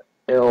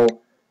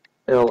LFA1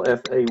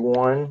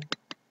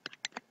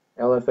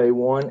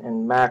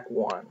 and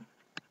MAC1.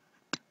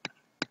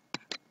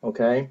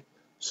 Okay,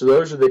 so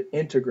those are the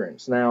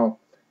integrins. Now,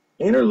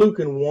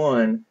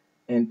 interleukin-1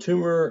 And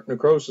tumor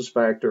necrosis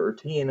factor, or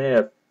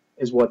TNF,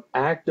 is what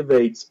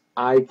activates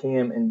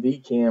ICAM and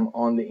VCAM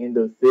on the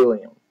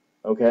endothelium.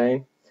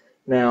 Okay?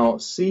 Now,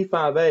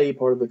 C5a,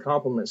 part of the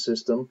complement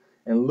system,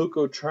 and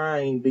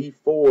leukotriene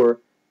B4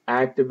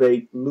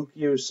 activate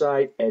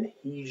leukocyte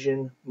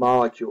adhesion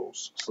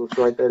molecules. So let's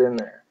write that in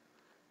there.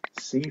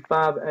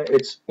 C5a,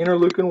 it's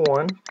interleukin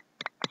 1.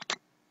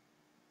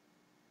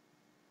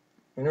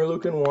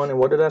 Interleukin 1, and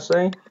what did I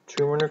say?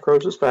 Tumor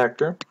necrosis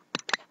factor.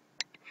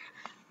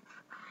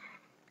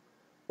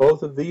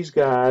 Both of these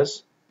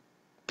guys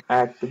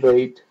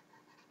activate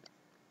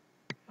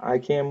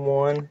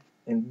ICAM1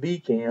 and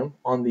VCAM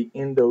on the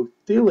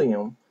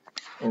endothelium,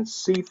 and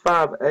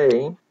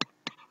C5a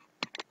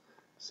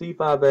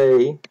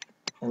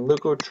and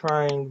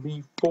leukotriene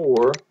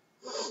B4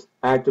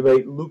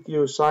 activate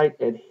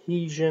leukocyte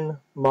adhesion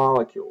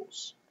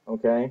molecules.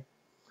 Okay?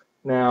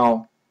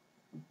 Now,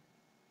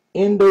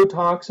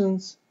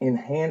 endotoxins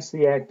enhance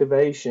the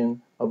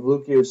activation of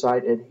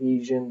leukocyte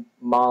adhesion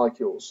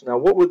molecules. Now,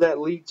 what would that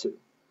lead to?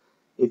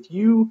 If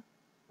an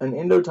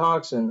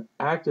endotoxin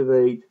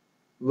activate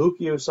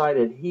leukocyte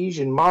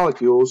adhesion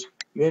molecules,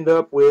 you end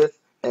up with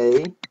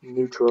a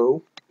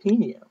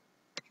neutropenia.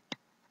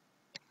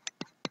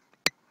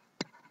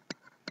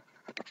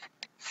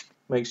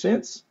 Make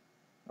sense?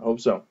 I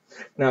hope so.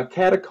 Now,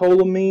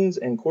 catecholamines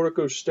and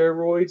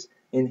corticosteroids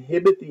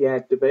inhibit the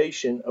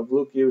activation of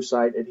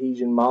leukocyte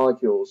adhesion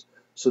molecules.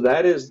 So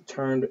that is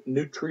termed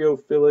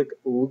neutrophilic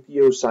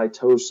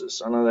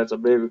leukocytosis. I know that's a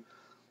big,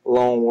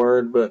 long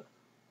word, but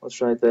let's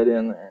write that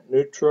in there.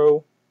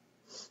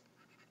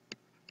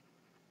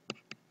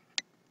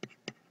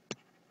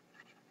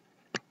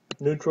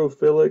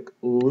 Neutrophilic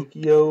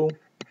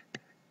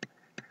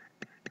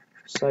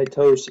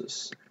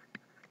leukocytosis.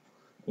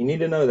 You need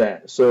to know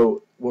that.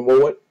 So,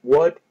 what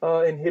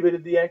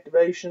inhibited the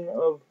activation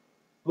of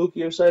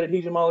leukocyte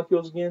adhesion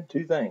molecules again?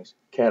 Two things: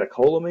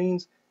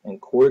 catecholamines and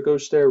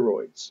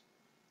corticosteroids.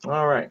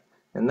 All right,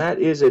 and that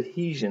is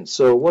adhesion.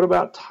 So, what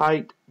about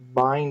tight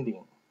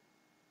binding?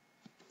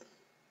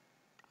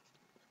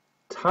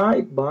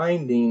 Tight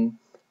binding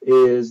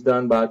is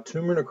done by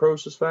tumor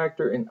necrosis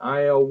factor and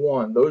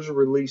IL-1. Those are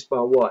released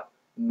by what?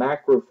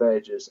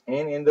 Macrophages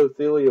and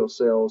endothelial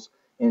cells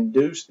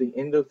induce the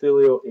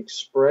endothelial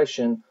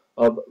expression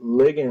of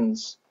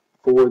ligands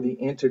for the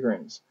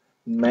integrins,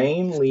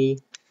 mainly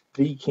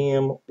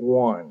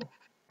VCAM1.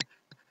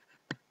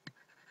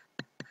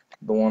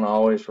 The one I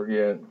always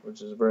forget,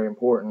 which is very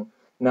important.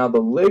 Now,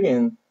 the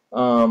ligand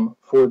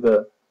for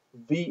the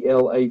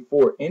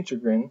VLA4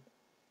 integrin,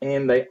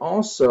 and they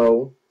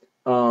also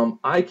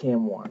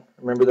ICAM1.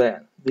 Remember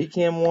that.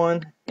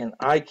 VCAM1 and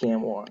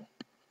ICAM1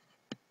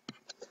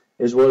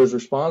 is what is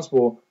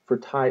responsible for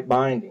tight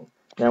binding.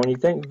 Now, when you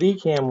think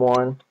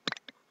VCAM1,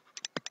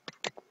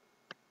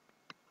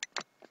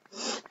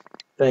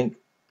 think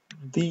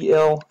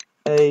VLA4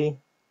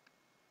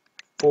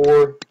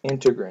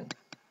 integrin.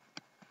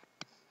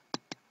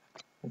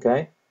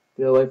 Okay?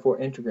 VLA4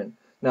 integrin.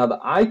 Now, the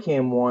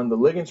ICAM1, the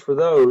ligands for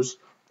those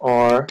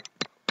are,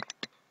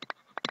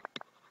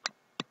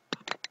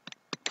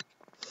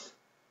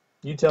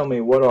 you tell me,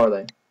 what are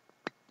they?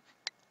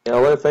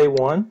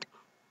 LFA1,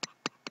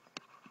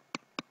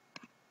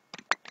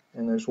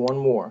 and there's one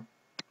more,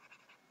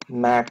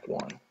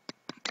 MAC1.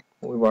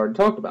 We've already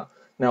talked about.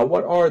 Now,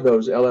 what are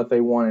those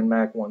LFA1 and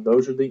MAC1?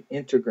 Those are the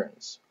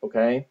integrins,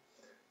 okay?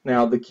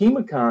 Now, the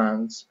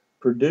chemokines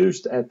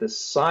produced at the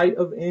site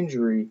of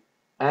injury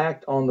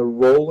act on the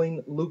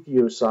rolling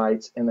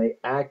leukocytes, and they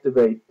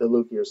activate the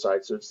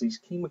leukocytes. So it's these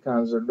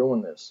chemokines that are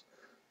doing this.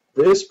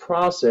 This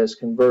process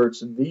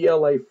converts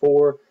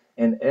VLA4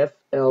 and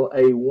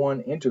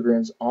FLA1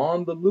 integrins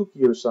on the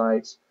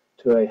leukocytes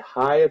to a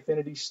high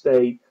affinity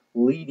state,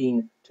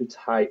 leading to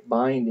tight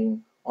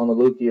binding on the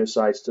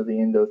leukocytes to the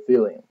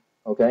endothelium.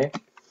 Okay?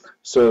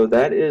 So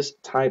that is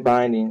tight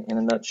binding in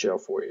a nutshell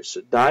for you.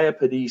 So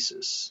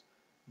diapedesis.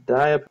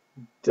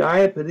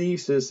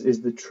 Diapedesis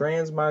is the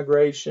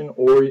transmigration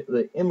or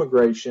the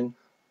immigration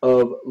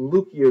of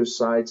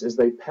leukocytes as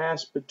they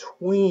pass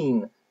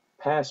between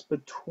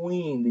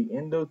the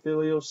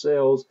endothelial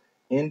cells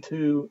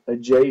into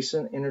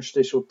adjacent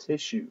interstitial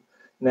tissue.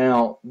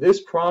 Now, this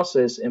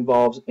process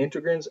involves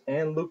integrins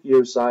and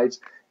leukocytes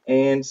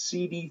and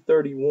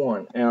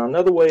CD31. Now,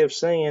 another way of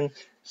saying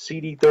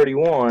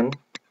CD31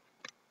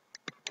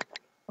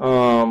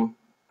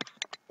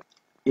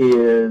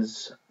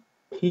 is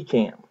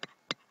PCAM.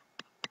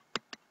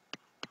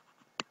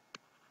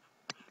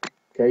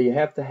 Okay, you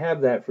have to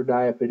have that for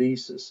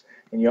diapedesis.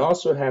 And you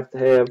also have to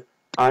have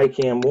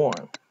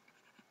ICAM1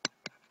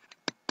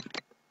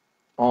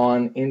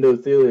 on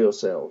endothelial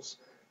cells.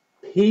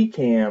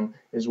 PCAM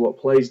is what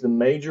plays the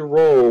major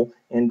role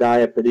in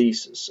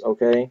diapedesis,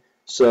 okay?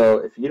 So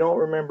if you don't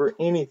remember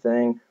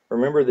anything,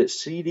 remember that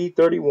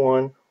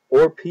CD31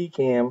 or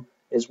PCAM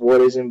is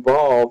what is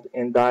involved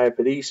in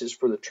diapedesis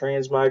for the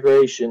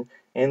transmigration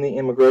and the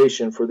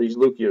immigration for these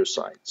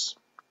leukocytes.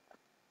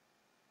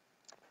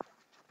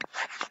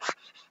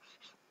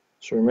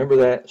 So remember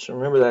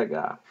that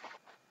guy.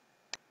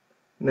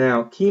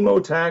 Now,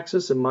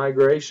 chemotaxis and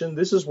migration,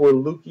 this is where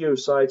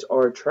leukocytes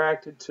are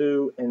attracted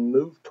to and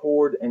move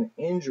toward an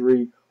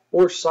injury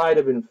or site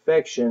of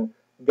infection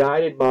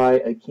guided by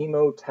a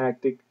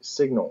chemotactic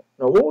signal.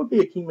 Now, what would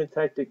be a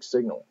chemotactic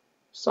signal?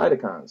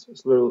 Cytokines.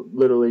 It's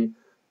literally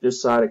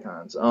just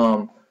cytokines.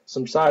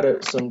 Some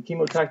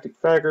chemotactic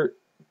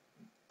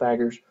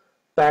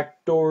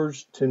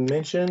factors to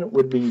mention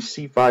would be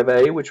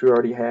C5a, which we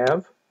already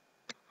have,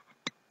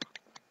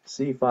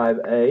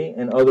 C5a,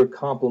 and other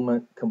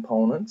complement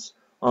components,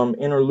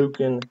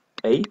 interleukin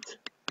 8,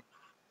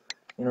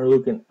 and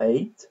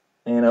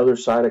other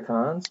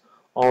cytokines.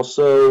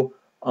 Also,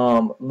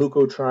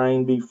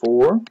 leukotriene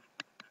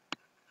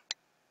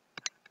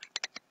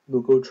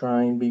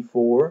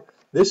B4.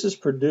 This is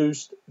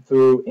produced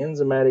through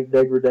enzymatic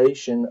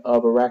degradation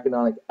of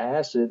arachidonic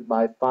acid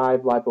by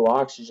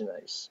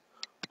 5-lipoxygenase.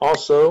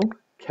 Also,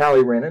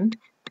 callirenin.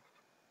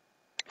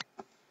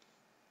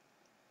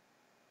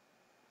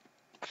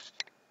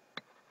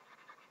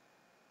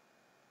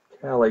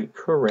 Or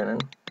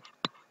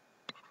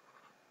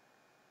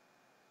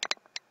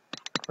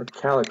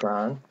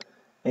kallikrein,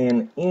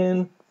 and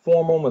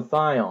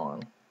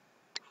N-formylmethionine.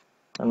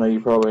 I know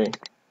you probably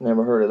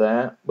never heard of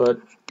that,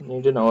 but you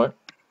need to know it.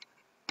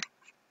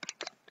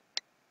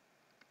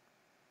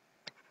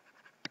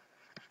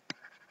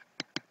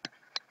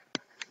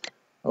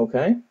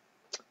 Okay,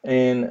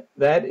 and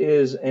that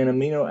is an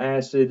amino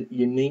acid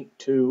unique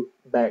to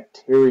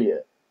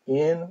bacteria,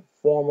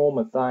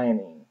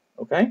 N-formylmethionine.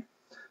 Okay,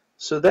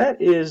 so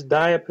that is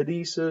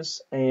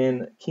diapedesis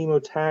and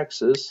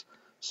chemotaxis.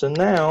 So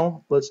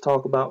now let's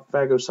talk about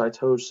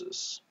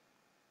phagocytosis.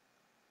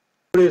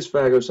 What is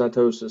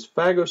phagocytosis?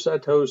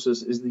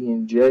 Phagocytosis is the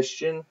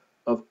ingestion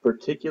of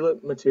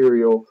particulate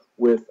material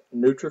with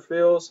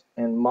neutrophils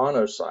and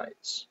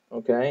monocytes.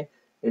 Okay,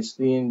 it's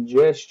the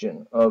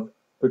ingestion of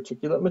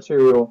particulate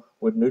material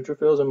with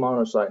neutrophils and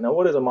monocyte. Now,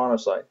 what is a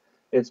monocyte?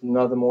 It's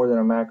nothing more than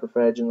a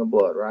macrophage in the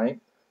blood,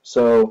 right?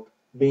 So,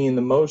 being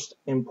the most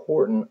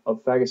important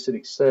of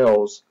phagocytic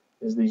cells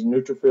is these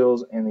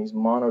neutrophils and these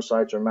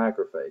monocytes or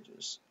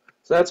macrophages.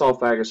 So that's all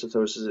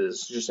phagocytosis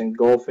is, just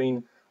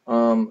engulfing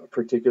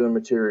particular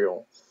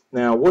material.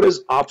 Now, what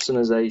is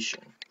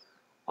opsonization?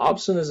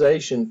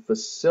 Opsonization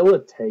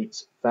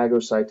facilitates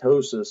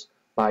phagocytosis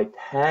by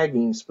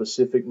tagging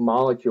specific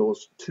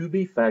molecules to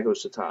be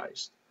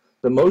phagocytized.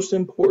 The most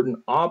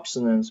important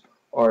opsonins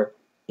are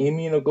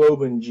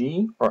immunoglobulin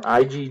G or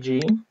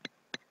IgG,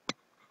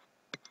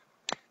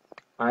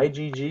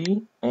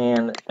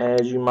 and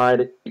as you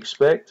might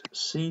expect,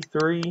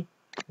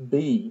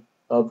 C3b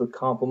of the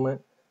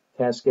complement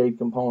cascade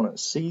component.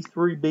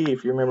 C3b,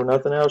 if you remember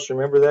nothing else,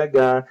 remember that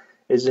guy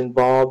is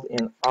involved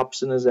in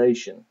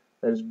opsonization.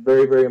 That is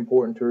very, very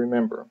important to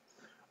remember.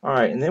 All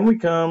right, and then we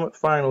come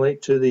finally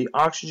to the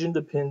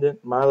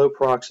oxygen-dependent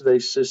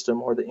myeloperoxidase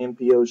system, or the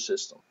MPO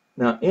system.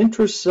 Now,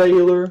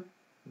 listen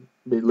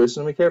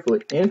to me carefully,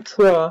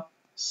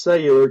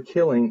 intracellular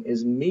killing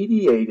is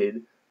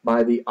mediated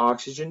by the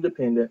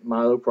oxygen-dependent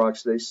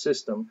myeloperoxidase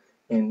system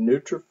in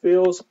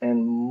neutrophils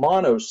and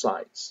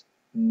monocytes,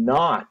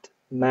 not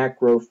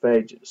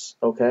macrophages,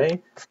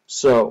 okay?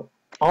 So,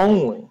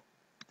 only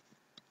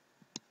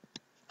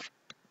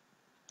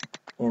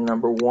in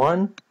number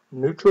 1,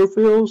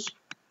 neutrophils,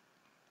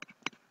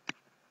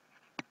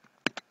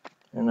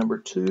 and number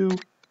 2,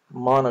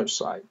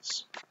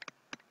 monocytes.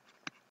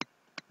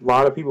 A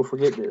lot of people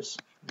forget this,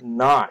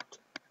 not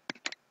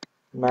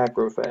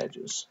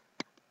macrophages.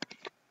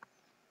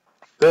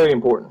 Very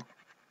important.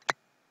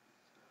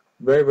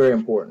 Very, very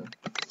important.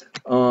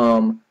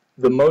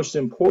 The most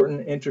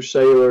important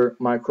intracellular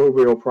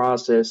microbial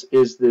process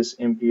is this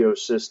MPO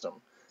system.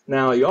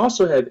 Now, you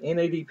also have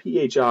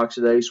NADPH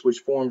oxidase, which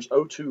forms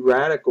O2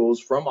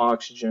 radicals from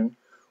oxygen,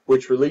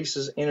 which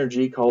releases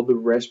energy called the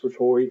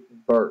respiratory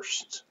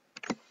burst.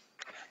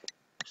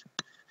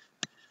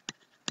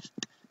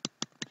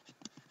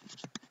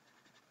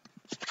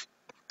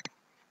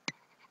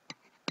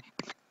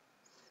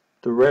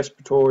 The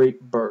respiratory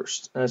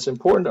burst. And it's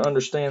important to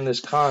understand this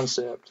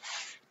concept,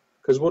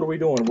 because what are we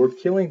doing? We're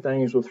killing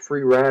things with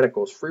free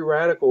radicals. Free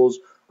radicals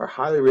are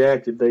highly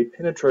reactive. They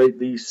penetrate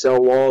these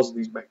cell walls,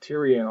 these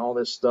bacteria, and all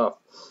this stuff.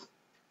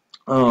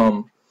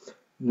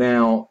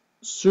 Now,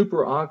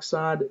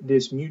 superoxide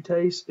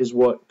dismutase is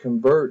what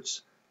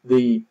converts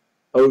the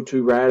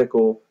O2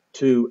 radical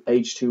to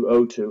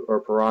H2O2,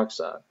 or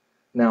peroxide.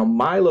 Now,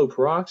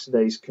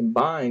 myeloperoxidase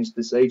combines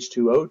this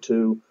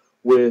H2O2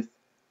 with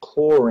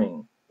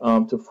chlorine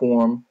to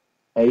form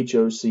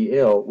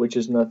HOCl, which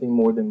is nothing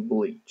more than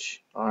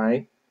bleach. All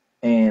right,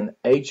 and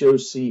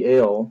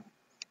HOCl,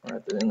 I'll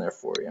write that in there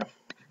for you.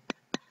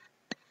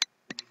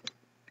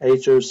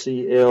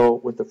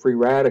 HOCl with the free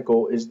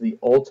radical is the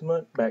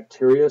ultimate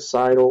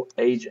bactericidal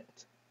agent.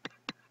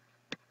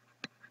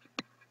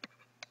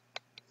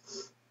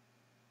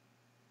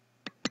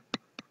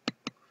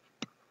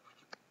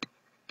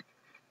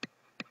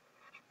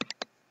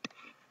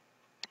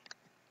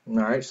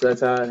 Alright, so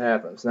that's how it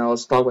happens. Now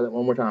let's talk about that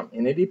one more time.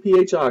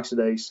 NADPH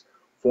oxidase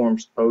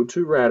forms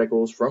O2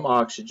 radicals from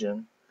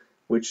oxygen,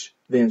 which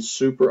then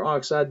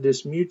superoxide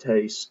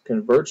dismutase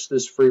converts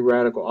this free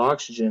radical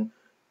oxygen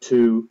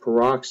to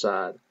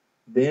peroxide.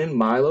 Then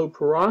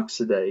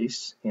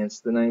myeloperoxidase,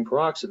 hence the name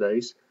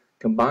peroxidase,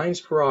 combines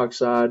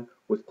peroxide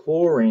with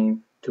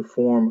chlorine to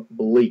form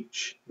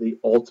bleach, the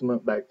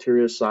ultimate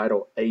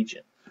bactericidal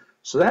agent.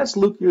 So that's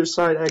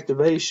leukocyte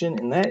activation,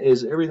 and that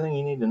is everything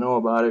you need to know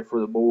about it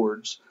for the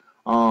boards.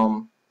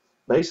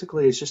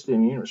 Basically, it's just the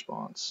immune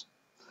response.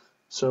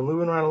 So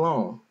moving right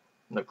along,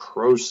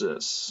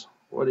 necrosis.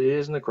 What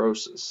is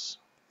necrosis?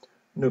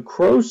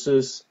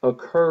 Necrosis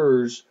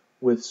occurs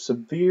with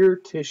severe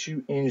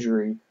tissue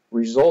injury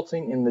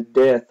resulting in the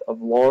death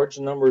of large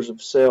numbers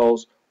of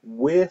cells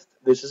with,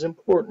 this is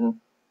important,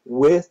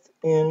 with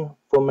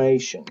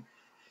inflammation.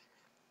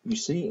 You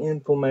see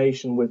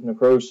inflammation with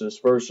necrosis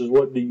versus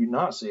what do you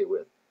not see it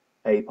with?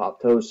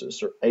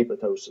 Apoptosis or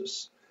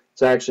apoptosis.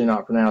 It's actually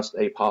not pronounced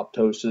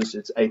apoptosis,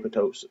 it's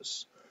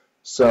apoptosis.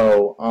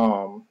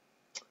 So,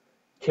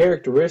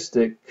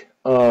 characteristic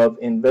of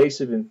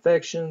invasive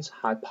infections,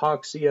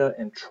 hypoxia,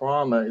 and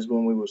trauma is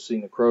when we will see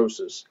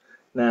necrosis.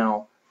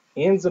 Now,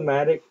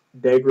 enzymatic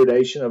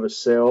degradation of a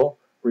cell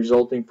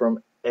resulting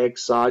from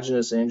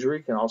exogenous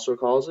injury can also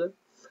cause it.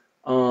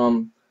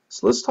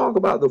 So let's talk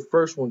about the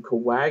first one,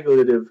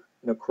 coagulative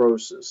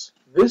necrosis.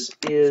 This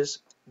is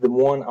the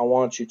one I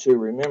want you to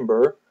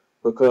remember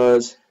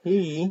because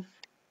he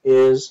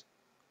is,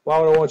 why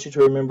would I want you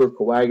to remember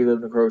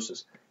coagulative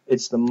necrosis?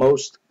 It's the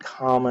most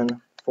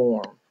common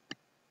form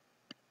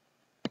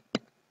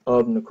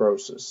of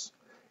necrosis.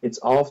 It's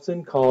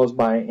often caused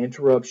by an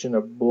interruption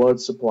of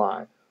blood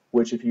supply,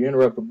 which if you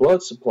interrupt the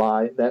blood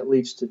supply, that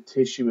leads to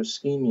tissue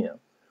ischemia,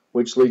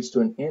 which leads to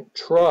an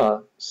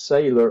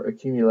intracellular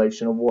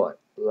accumulation of what?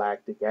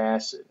 Lactic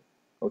acid.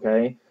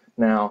 Okay?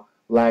 Now,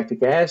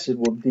 lactic acid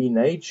will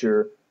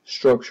denature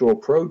structural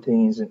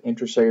proteins and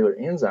intracellular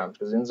enzymes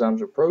because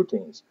enzymes are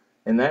proteins,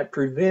 and that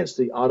prevents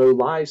the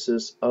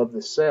autolysis of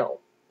the cell.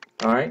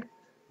 All right?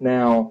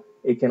 Now,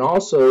 it can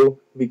also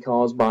be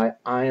caused by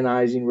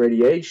ionizing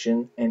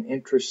radiation and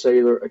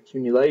intracellular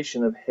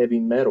accumulation of heavy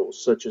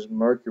metals such as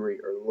mercury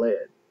or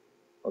lead.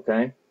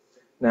 Okay?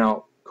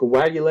 Now,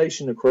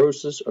 coagulation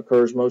necrosis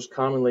occurs most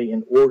commonly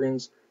in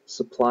organs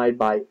supplied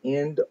by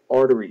end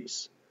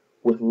arteries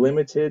with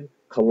limited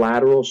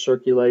collateral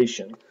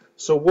circulation.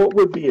 So what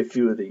would be a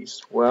few of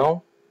these?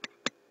 Well,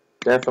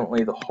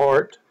 definitely the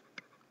heart,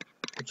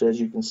 which as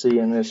you can see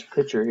in this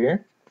picture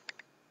here.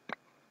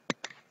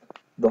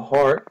 The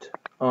heart,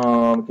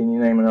 can you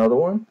name another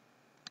one?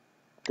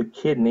 The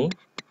kidney,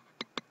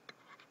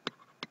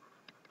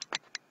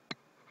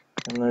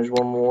 and there's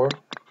one more,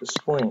 the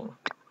spleen.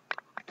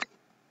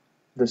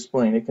 The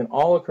spleen. It can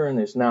all occur in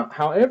this. Now,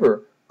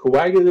 however,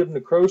 coagulative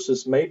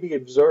necrosis may be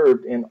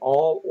observed in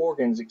all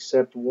organs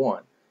except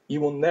one. You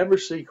will never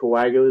see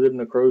coagulative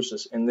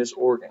necrosis in this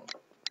organ.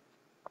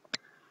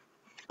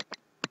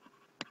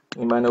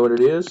 Anybody know what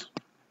it is?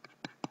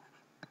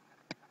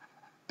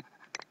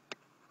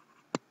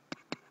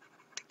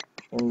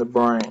 In the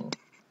brain.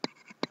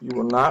 You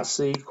will not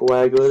see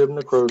coagulative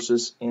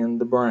necrosis in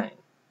the brain.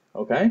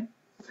 Okay?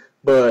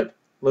 But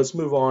let's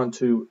move on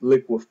to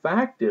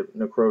liquefactive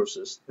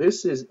necrosis.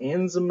 This is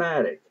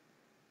enzymatic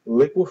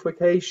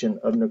liquefaction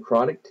of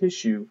necrotic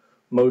tissue,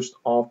 most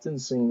often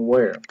seen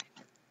where?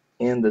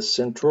 In the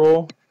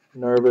central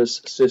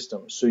nervous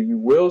system. So you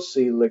will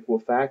see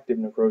liquefactive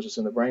necrosis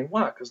in the brain.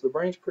 Why? Because the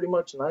brain's pretty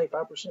much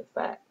 95%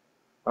 fat.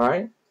 All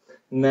right?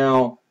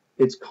 Now,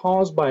 it's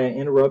caused by an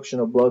interruption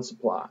of blood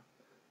supply.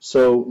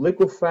 So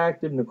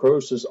liquefactive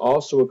necrosis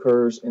also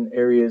occurs in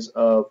areas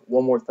of,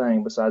 one more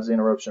thing besides the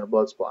interruption of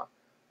blood supply,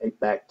 a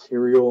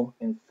bacterial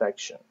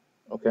infection.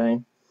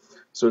 Okay?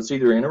 So it's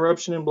either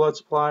interruption in blood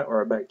supply or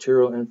a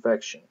bacterial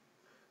infection.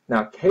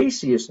 Now,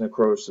 caseous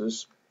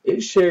necrosis,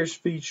 it shares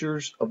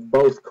features of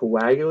both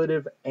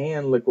coagulative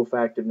and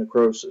liquefactive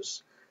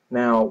necrosis.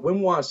 Now,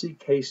 when will I see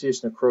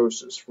caseous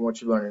necrosis from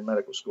what you learned in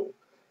medical school?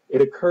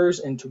 It occurs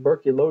in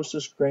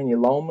tuberculosis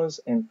granulomas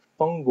and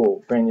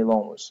fungal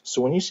granulomas.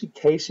 So when you see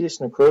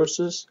caseous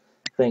necrosis,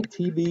 think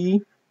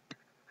TB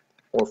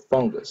or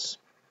fungus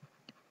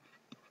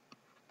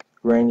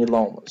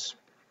granulomas.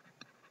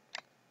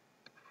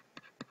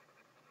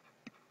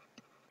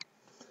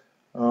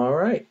 All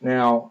right,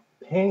 now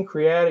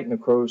pancreatic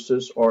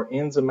necrosis or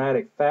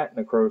enzymatic fat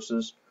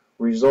necrosis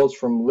results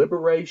from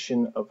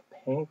liberation of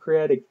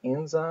pancreatic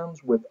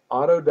enzymes with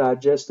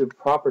autodigestive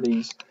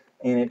properties,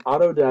 and it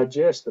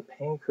autodigests the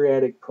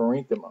pancreatic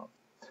parenchyma.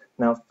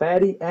 Now,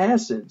 fatty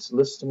acids,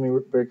 listen to me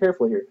very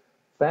carefully here,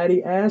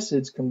 fatty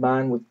acids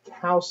combine with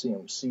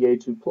calcium,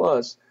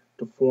 Ca2+,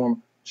 to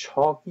form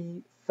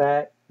chalky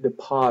fat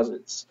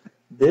deposits.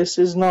 This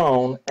is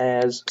known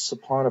as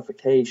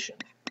saponification.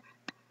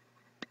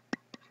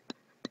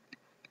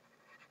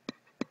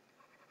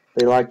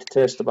 They like to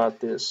test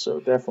about this, so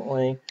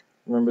definitely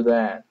remember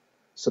that.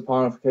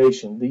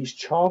 Saponification. These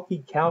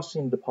chalky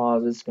calcium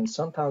deposits can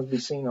sometimes be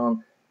seen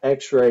on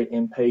X-ray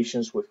in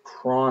patients with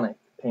chronic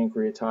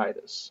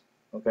pancreatitis.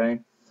 Okay,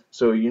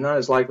 so you're not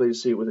as likely to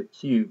see it with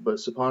acute, but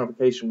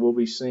saponification will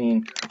be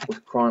seen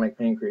with chronic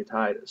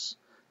pancreatitis.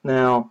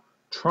 Now,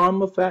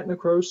 trauma fat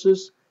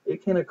necrosis,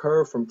 it can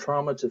occur from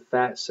trauma to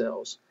fat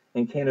cells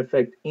and can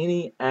affect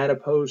any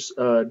adipose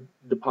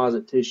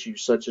deposit tissue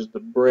such as the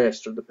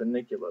breast or the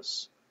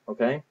panniculus.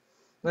 Okay? And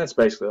that's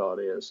basically all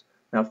it is.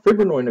 Now,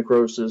 fibrinoid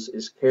necrosis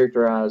is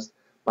characterized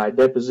by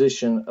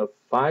deposition of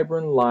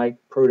fibrin-like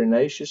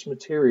proteinaceous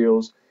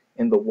materials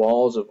in the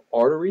walls of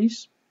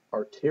arteries,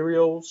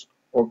 arterioles,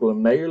 or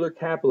glomerular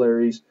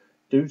capillaries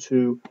due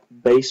to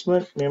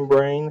basement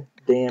membrane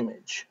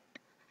damage.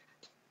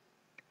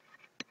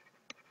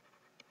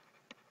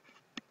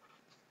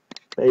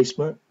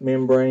 Basement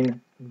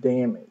membrane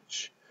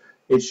damage.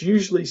 It's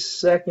usually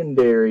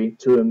secondary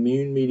to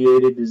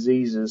immune-mediated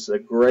diseases. A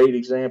great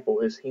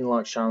example is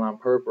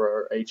Hemlock-Scheinlein-Purpura,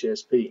 or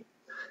HSP.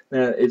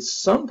 Now, it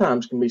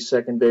sometimes can be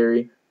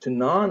secondary to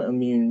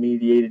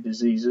non-immune-mediated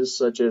diseases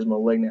such as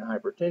malignant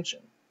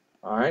hypertension.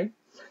 All right?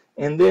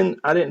 And then,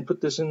 I didn't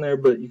put this in there,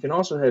 but you can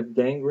also have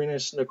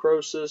gangrenous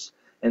necrosis,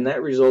 and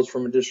that results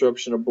from a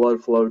disruption of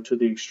blood flow to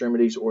the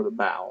extremities or the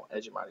bowel,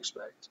 as you might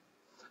expect.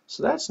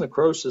 So that's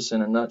necrosis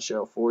in a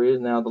nutshell for you.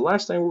 Now, the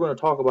last thing we're going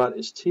to talk about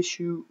is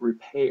tissue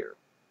repair.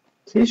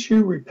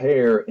 Tissue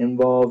repair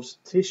involves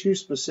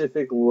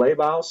tissue-specific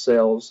labile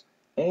cells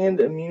and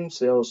immune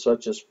cells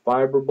such as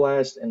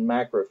fibroblasts and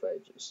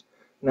macrophages.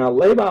 Now,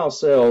 labile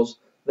cells,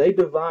 they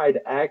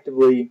divide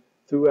actively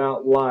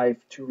throughout life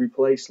to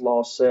replace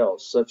lost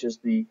cells, such as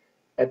the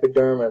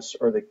epidermis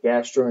or the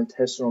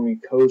gastrointestinal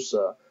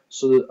mucosa,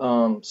 so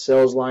that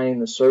cells lining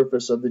the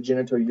surface of the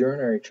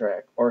genitourinary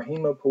tract, or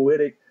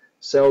hemopoietic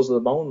cells of the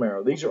bone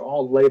marrow. These are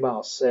all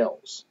labile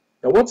cells.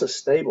 Now, what's a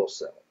stable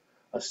cell?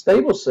 A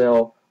stable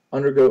cell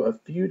undergo a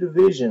few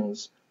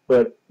divisions,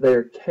 but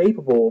they're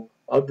capable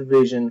of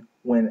division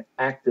when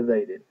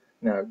activated.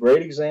 Now, a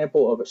great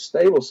example of a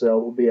stable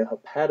cell will be a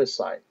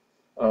hepatocyte,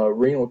 a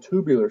renal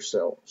tubular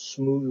cell,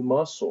 smooth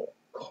muscle,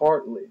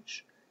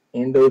 cartilage,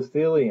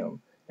 endothelium,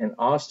 and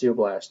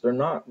osteoblast. They're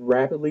not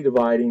rapidly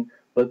dividing,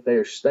 but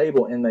they're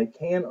stable, and they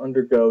can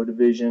undergo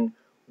division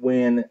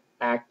when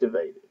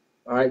activated.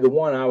 All right, the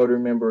one I would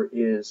remember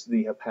is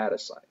the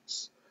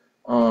hepatocytes.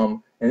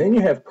 And then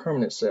you have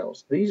permanent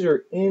cells. These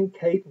are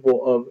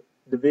incapable of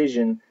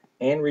division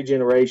and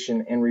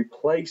regeneration and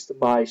replaced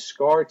by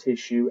scar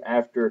tissue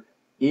after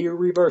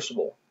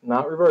irreversible,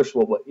 not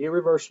reversible, but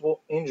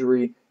irreversible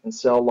injury and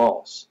cell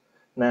loss.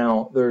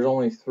 Now, there's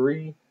only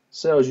 3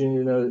 cells you need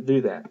to know that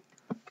do that.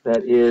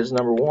 That is,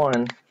 number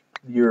 1,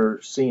 your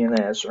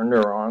CNS or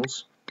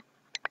neurons,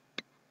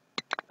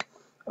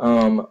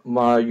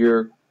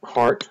 your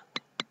heart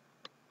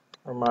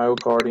or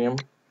myocardium,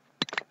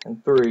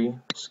 and 3,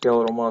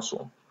 skeletal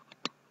muscle.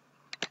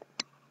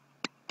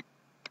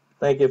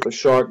 Think if a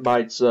shark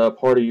bites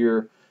part of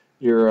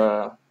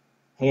your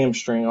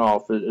hamstring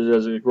off,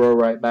 does it grow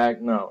right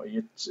back? No,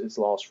 it's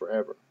lost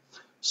forever.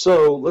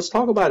 So let's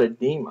talk about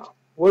edema.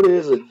 What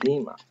is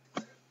edema?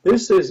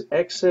 This is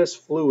excess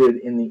fluid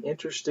in the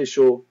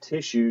interstitial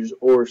tissues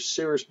or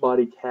serous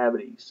body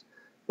cavities.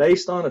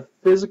 Based on a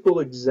physical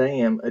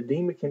exam,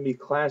 edema can be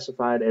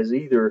classified as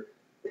either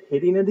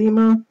pitting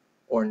edema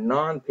or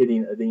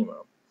non-pitting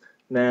edema.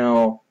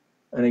 Now,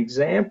 an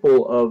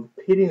example of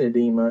pitting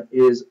edema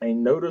is a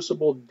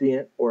noticeable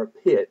dent or a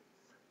pit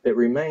that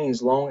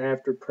remains long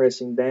after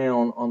pressing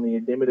down on the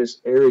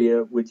edematous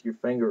area with your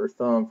finger or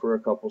thumb for a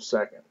couple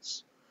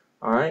seconds.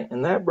 All right,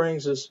 and that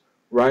brings us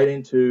right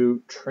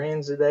into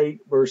transudate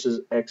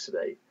versus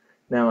exudate.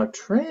 Now, a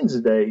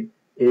transudate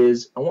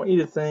is, I want you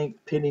to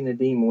think pitting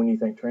edema when you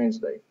think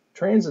transudate.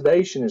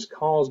 Transudation is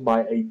caused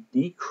by a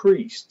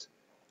decreased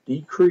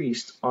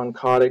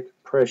oncotic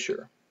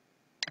pressure.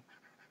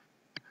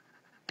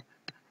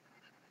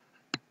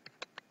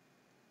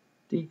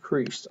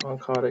 Decreased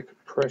oncotic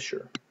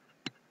pressure.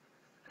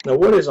 Now,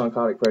 what is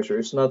oncotic pressure?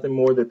 It's nothing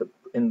more than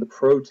in the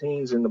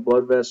proteins in the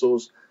blood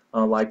vessels,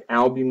 like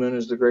albumin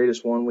is the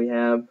greatest one we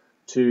have,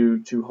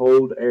 to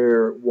hold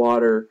air,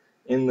 water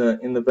in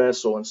the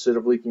vessel instead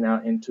of leaking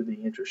out into the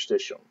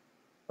interstitium.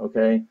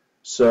 Okay,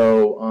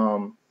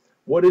 so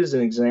what is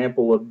an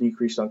example of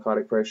decreased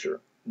oncotic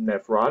pressure?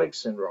 Nephrotic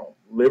syndrome,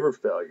 liver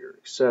failure,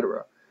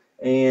 etc.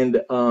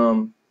 And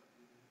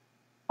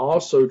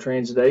also,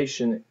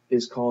 transudation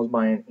is caused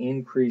by an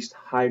increased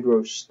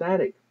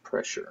hydrostatic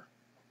pressure.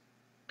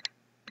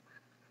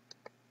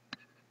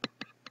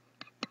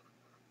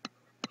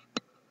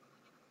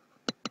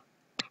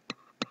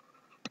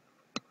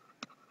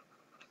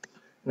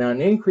 Now,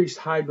 an increased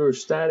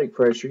hydrostatic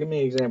pressure, give me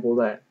an example of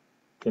that.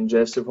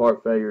 Congestive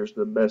heart failure is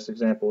the best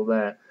example of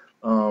that.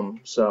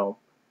 So,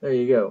 there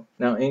you go.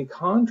 Now, in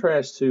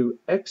contrast to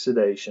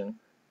exudation,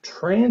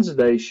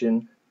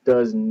 transudation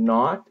does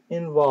not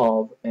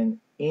involve an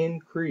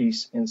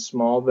increase in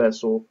small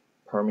vessel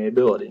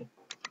permeability.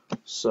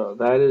 So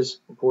that is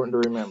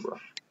important to remember.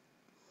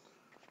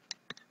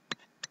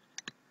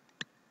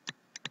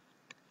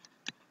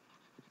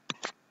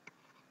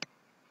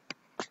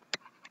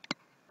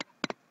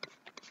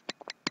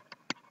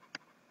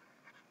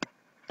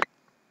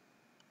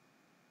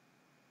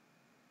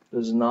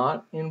 Does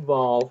not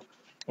involve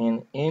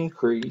an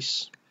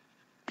increase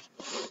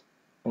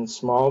in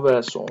small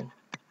vessel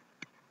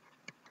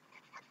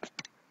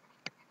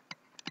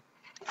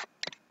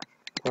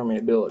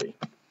permeability.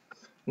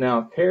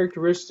 Now,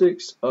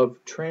 characteristics of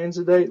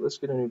transidate. Let's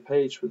get a new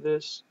page for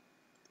this.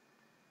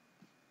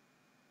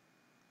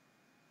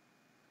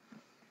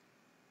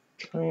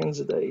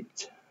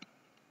 Transidate.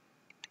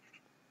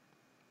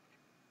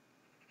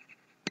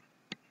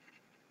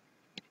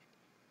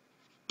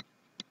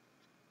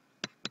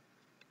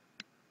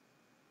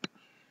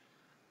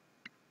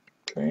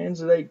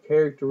 Transidate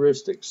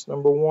characteristics.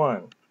 Number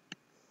 1,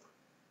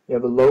 you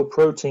have a low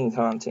protein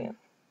content.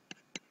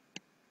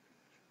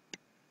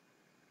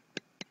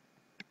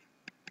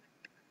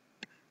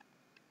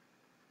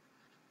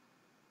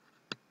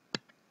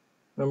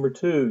 Number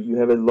 2, you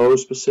have a low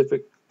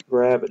specific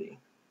gravity.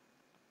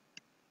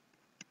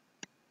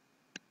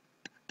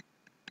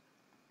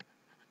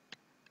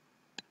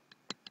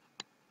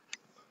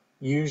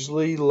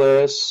 Usually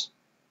less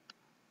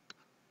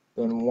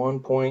than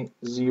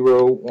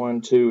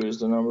 1.012 is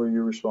the number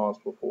you're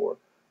responsible for.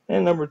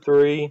 And number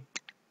 3,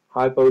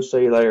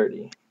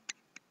 hypocellularity.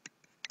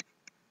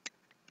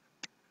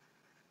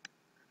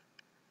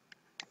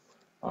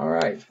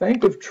 Alright,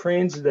 think of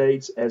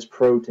transidates as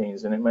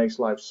proteins, and it makes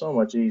life so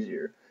much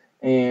easier.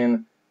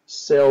 And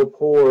cell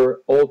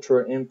pore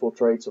ultra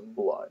infiltrates of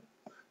blood.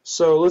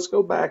 So let's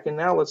go back and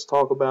now let's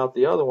talk about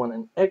the other one,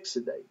 an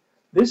exudate.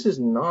 This is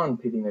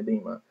non-pitting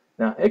edema.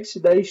 Now,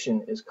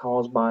 exudation is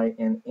caused by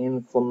an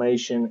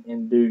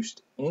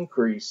inflammation-induced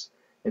increase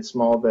in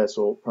small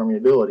vessel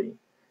permeability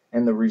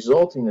and the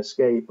resulting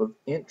escape of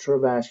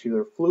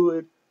intravascular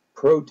fluid,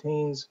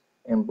 proteins,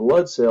 and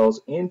blood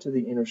cells into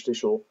the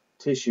interstitial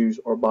tissues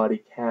or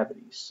body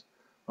cavities.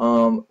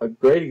 A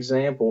great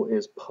example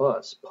is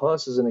pus.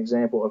 Pus is an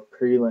example of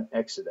purulent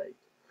exudate.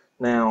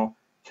 Now,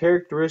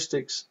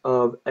 characteristics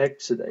of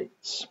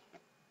exudates.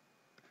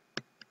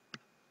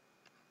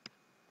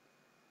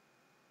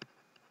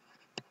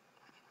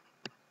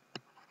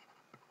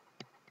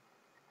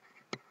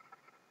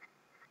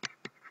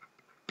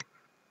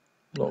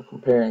 We'll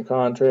compare and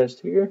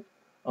contrast here.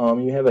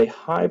 You have a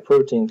high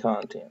protein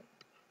content.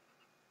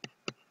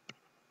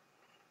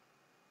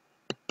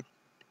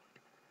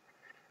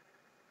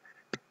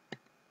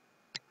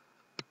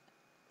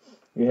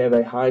 You have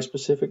a high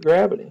specific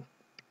gravity.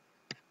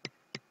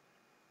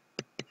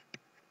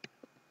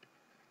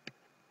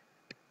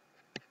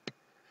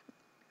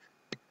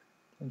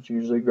 It's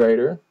usually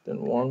greater than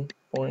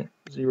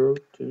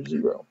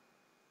 1.020.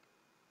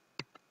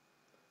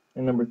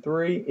 And number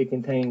 3, it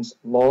contains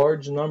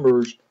large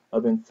numbers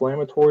of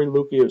inflammatory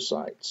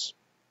leukocytes.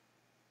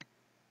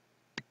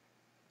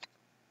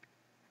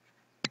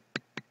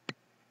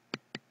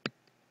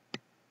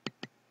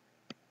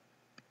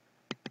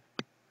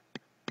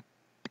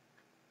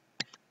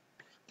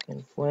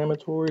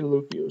 Inflammatory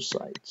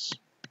leukocytes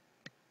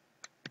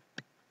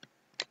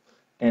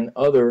and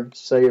other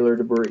cellular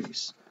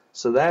debris.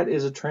 So that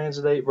is a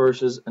transidate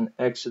versus an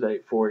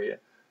exudate for you.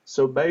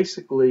 So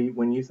basically,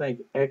 when you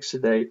think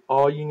exudate,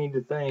 all you need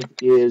to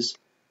think is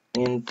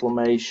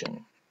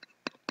inflammation.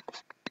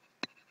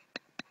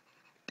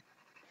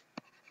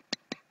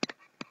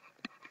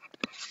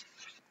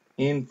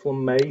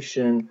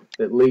 Inflammation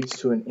that leads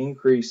to an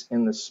increase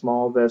in the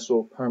small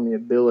vessel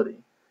permeability.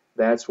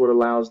 That's what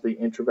allows the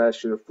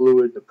intravascular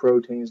fluid, the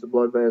proteins, the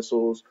blood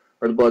vessels,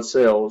 or the blood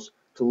cells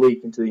to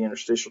leak into the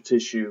interstitial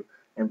tissue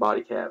and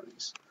body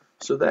cavities.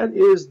 So that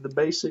is the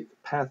basic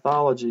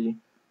pathology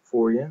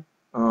for you.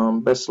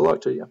 Best of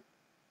luck to you.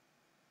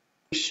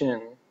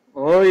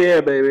 Oh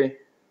yeah, baby.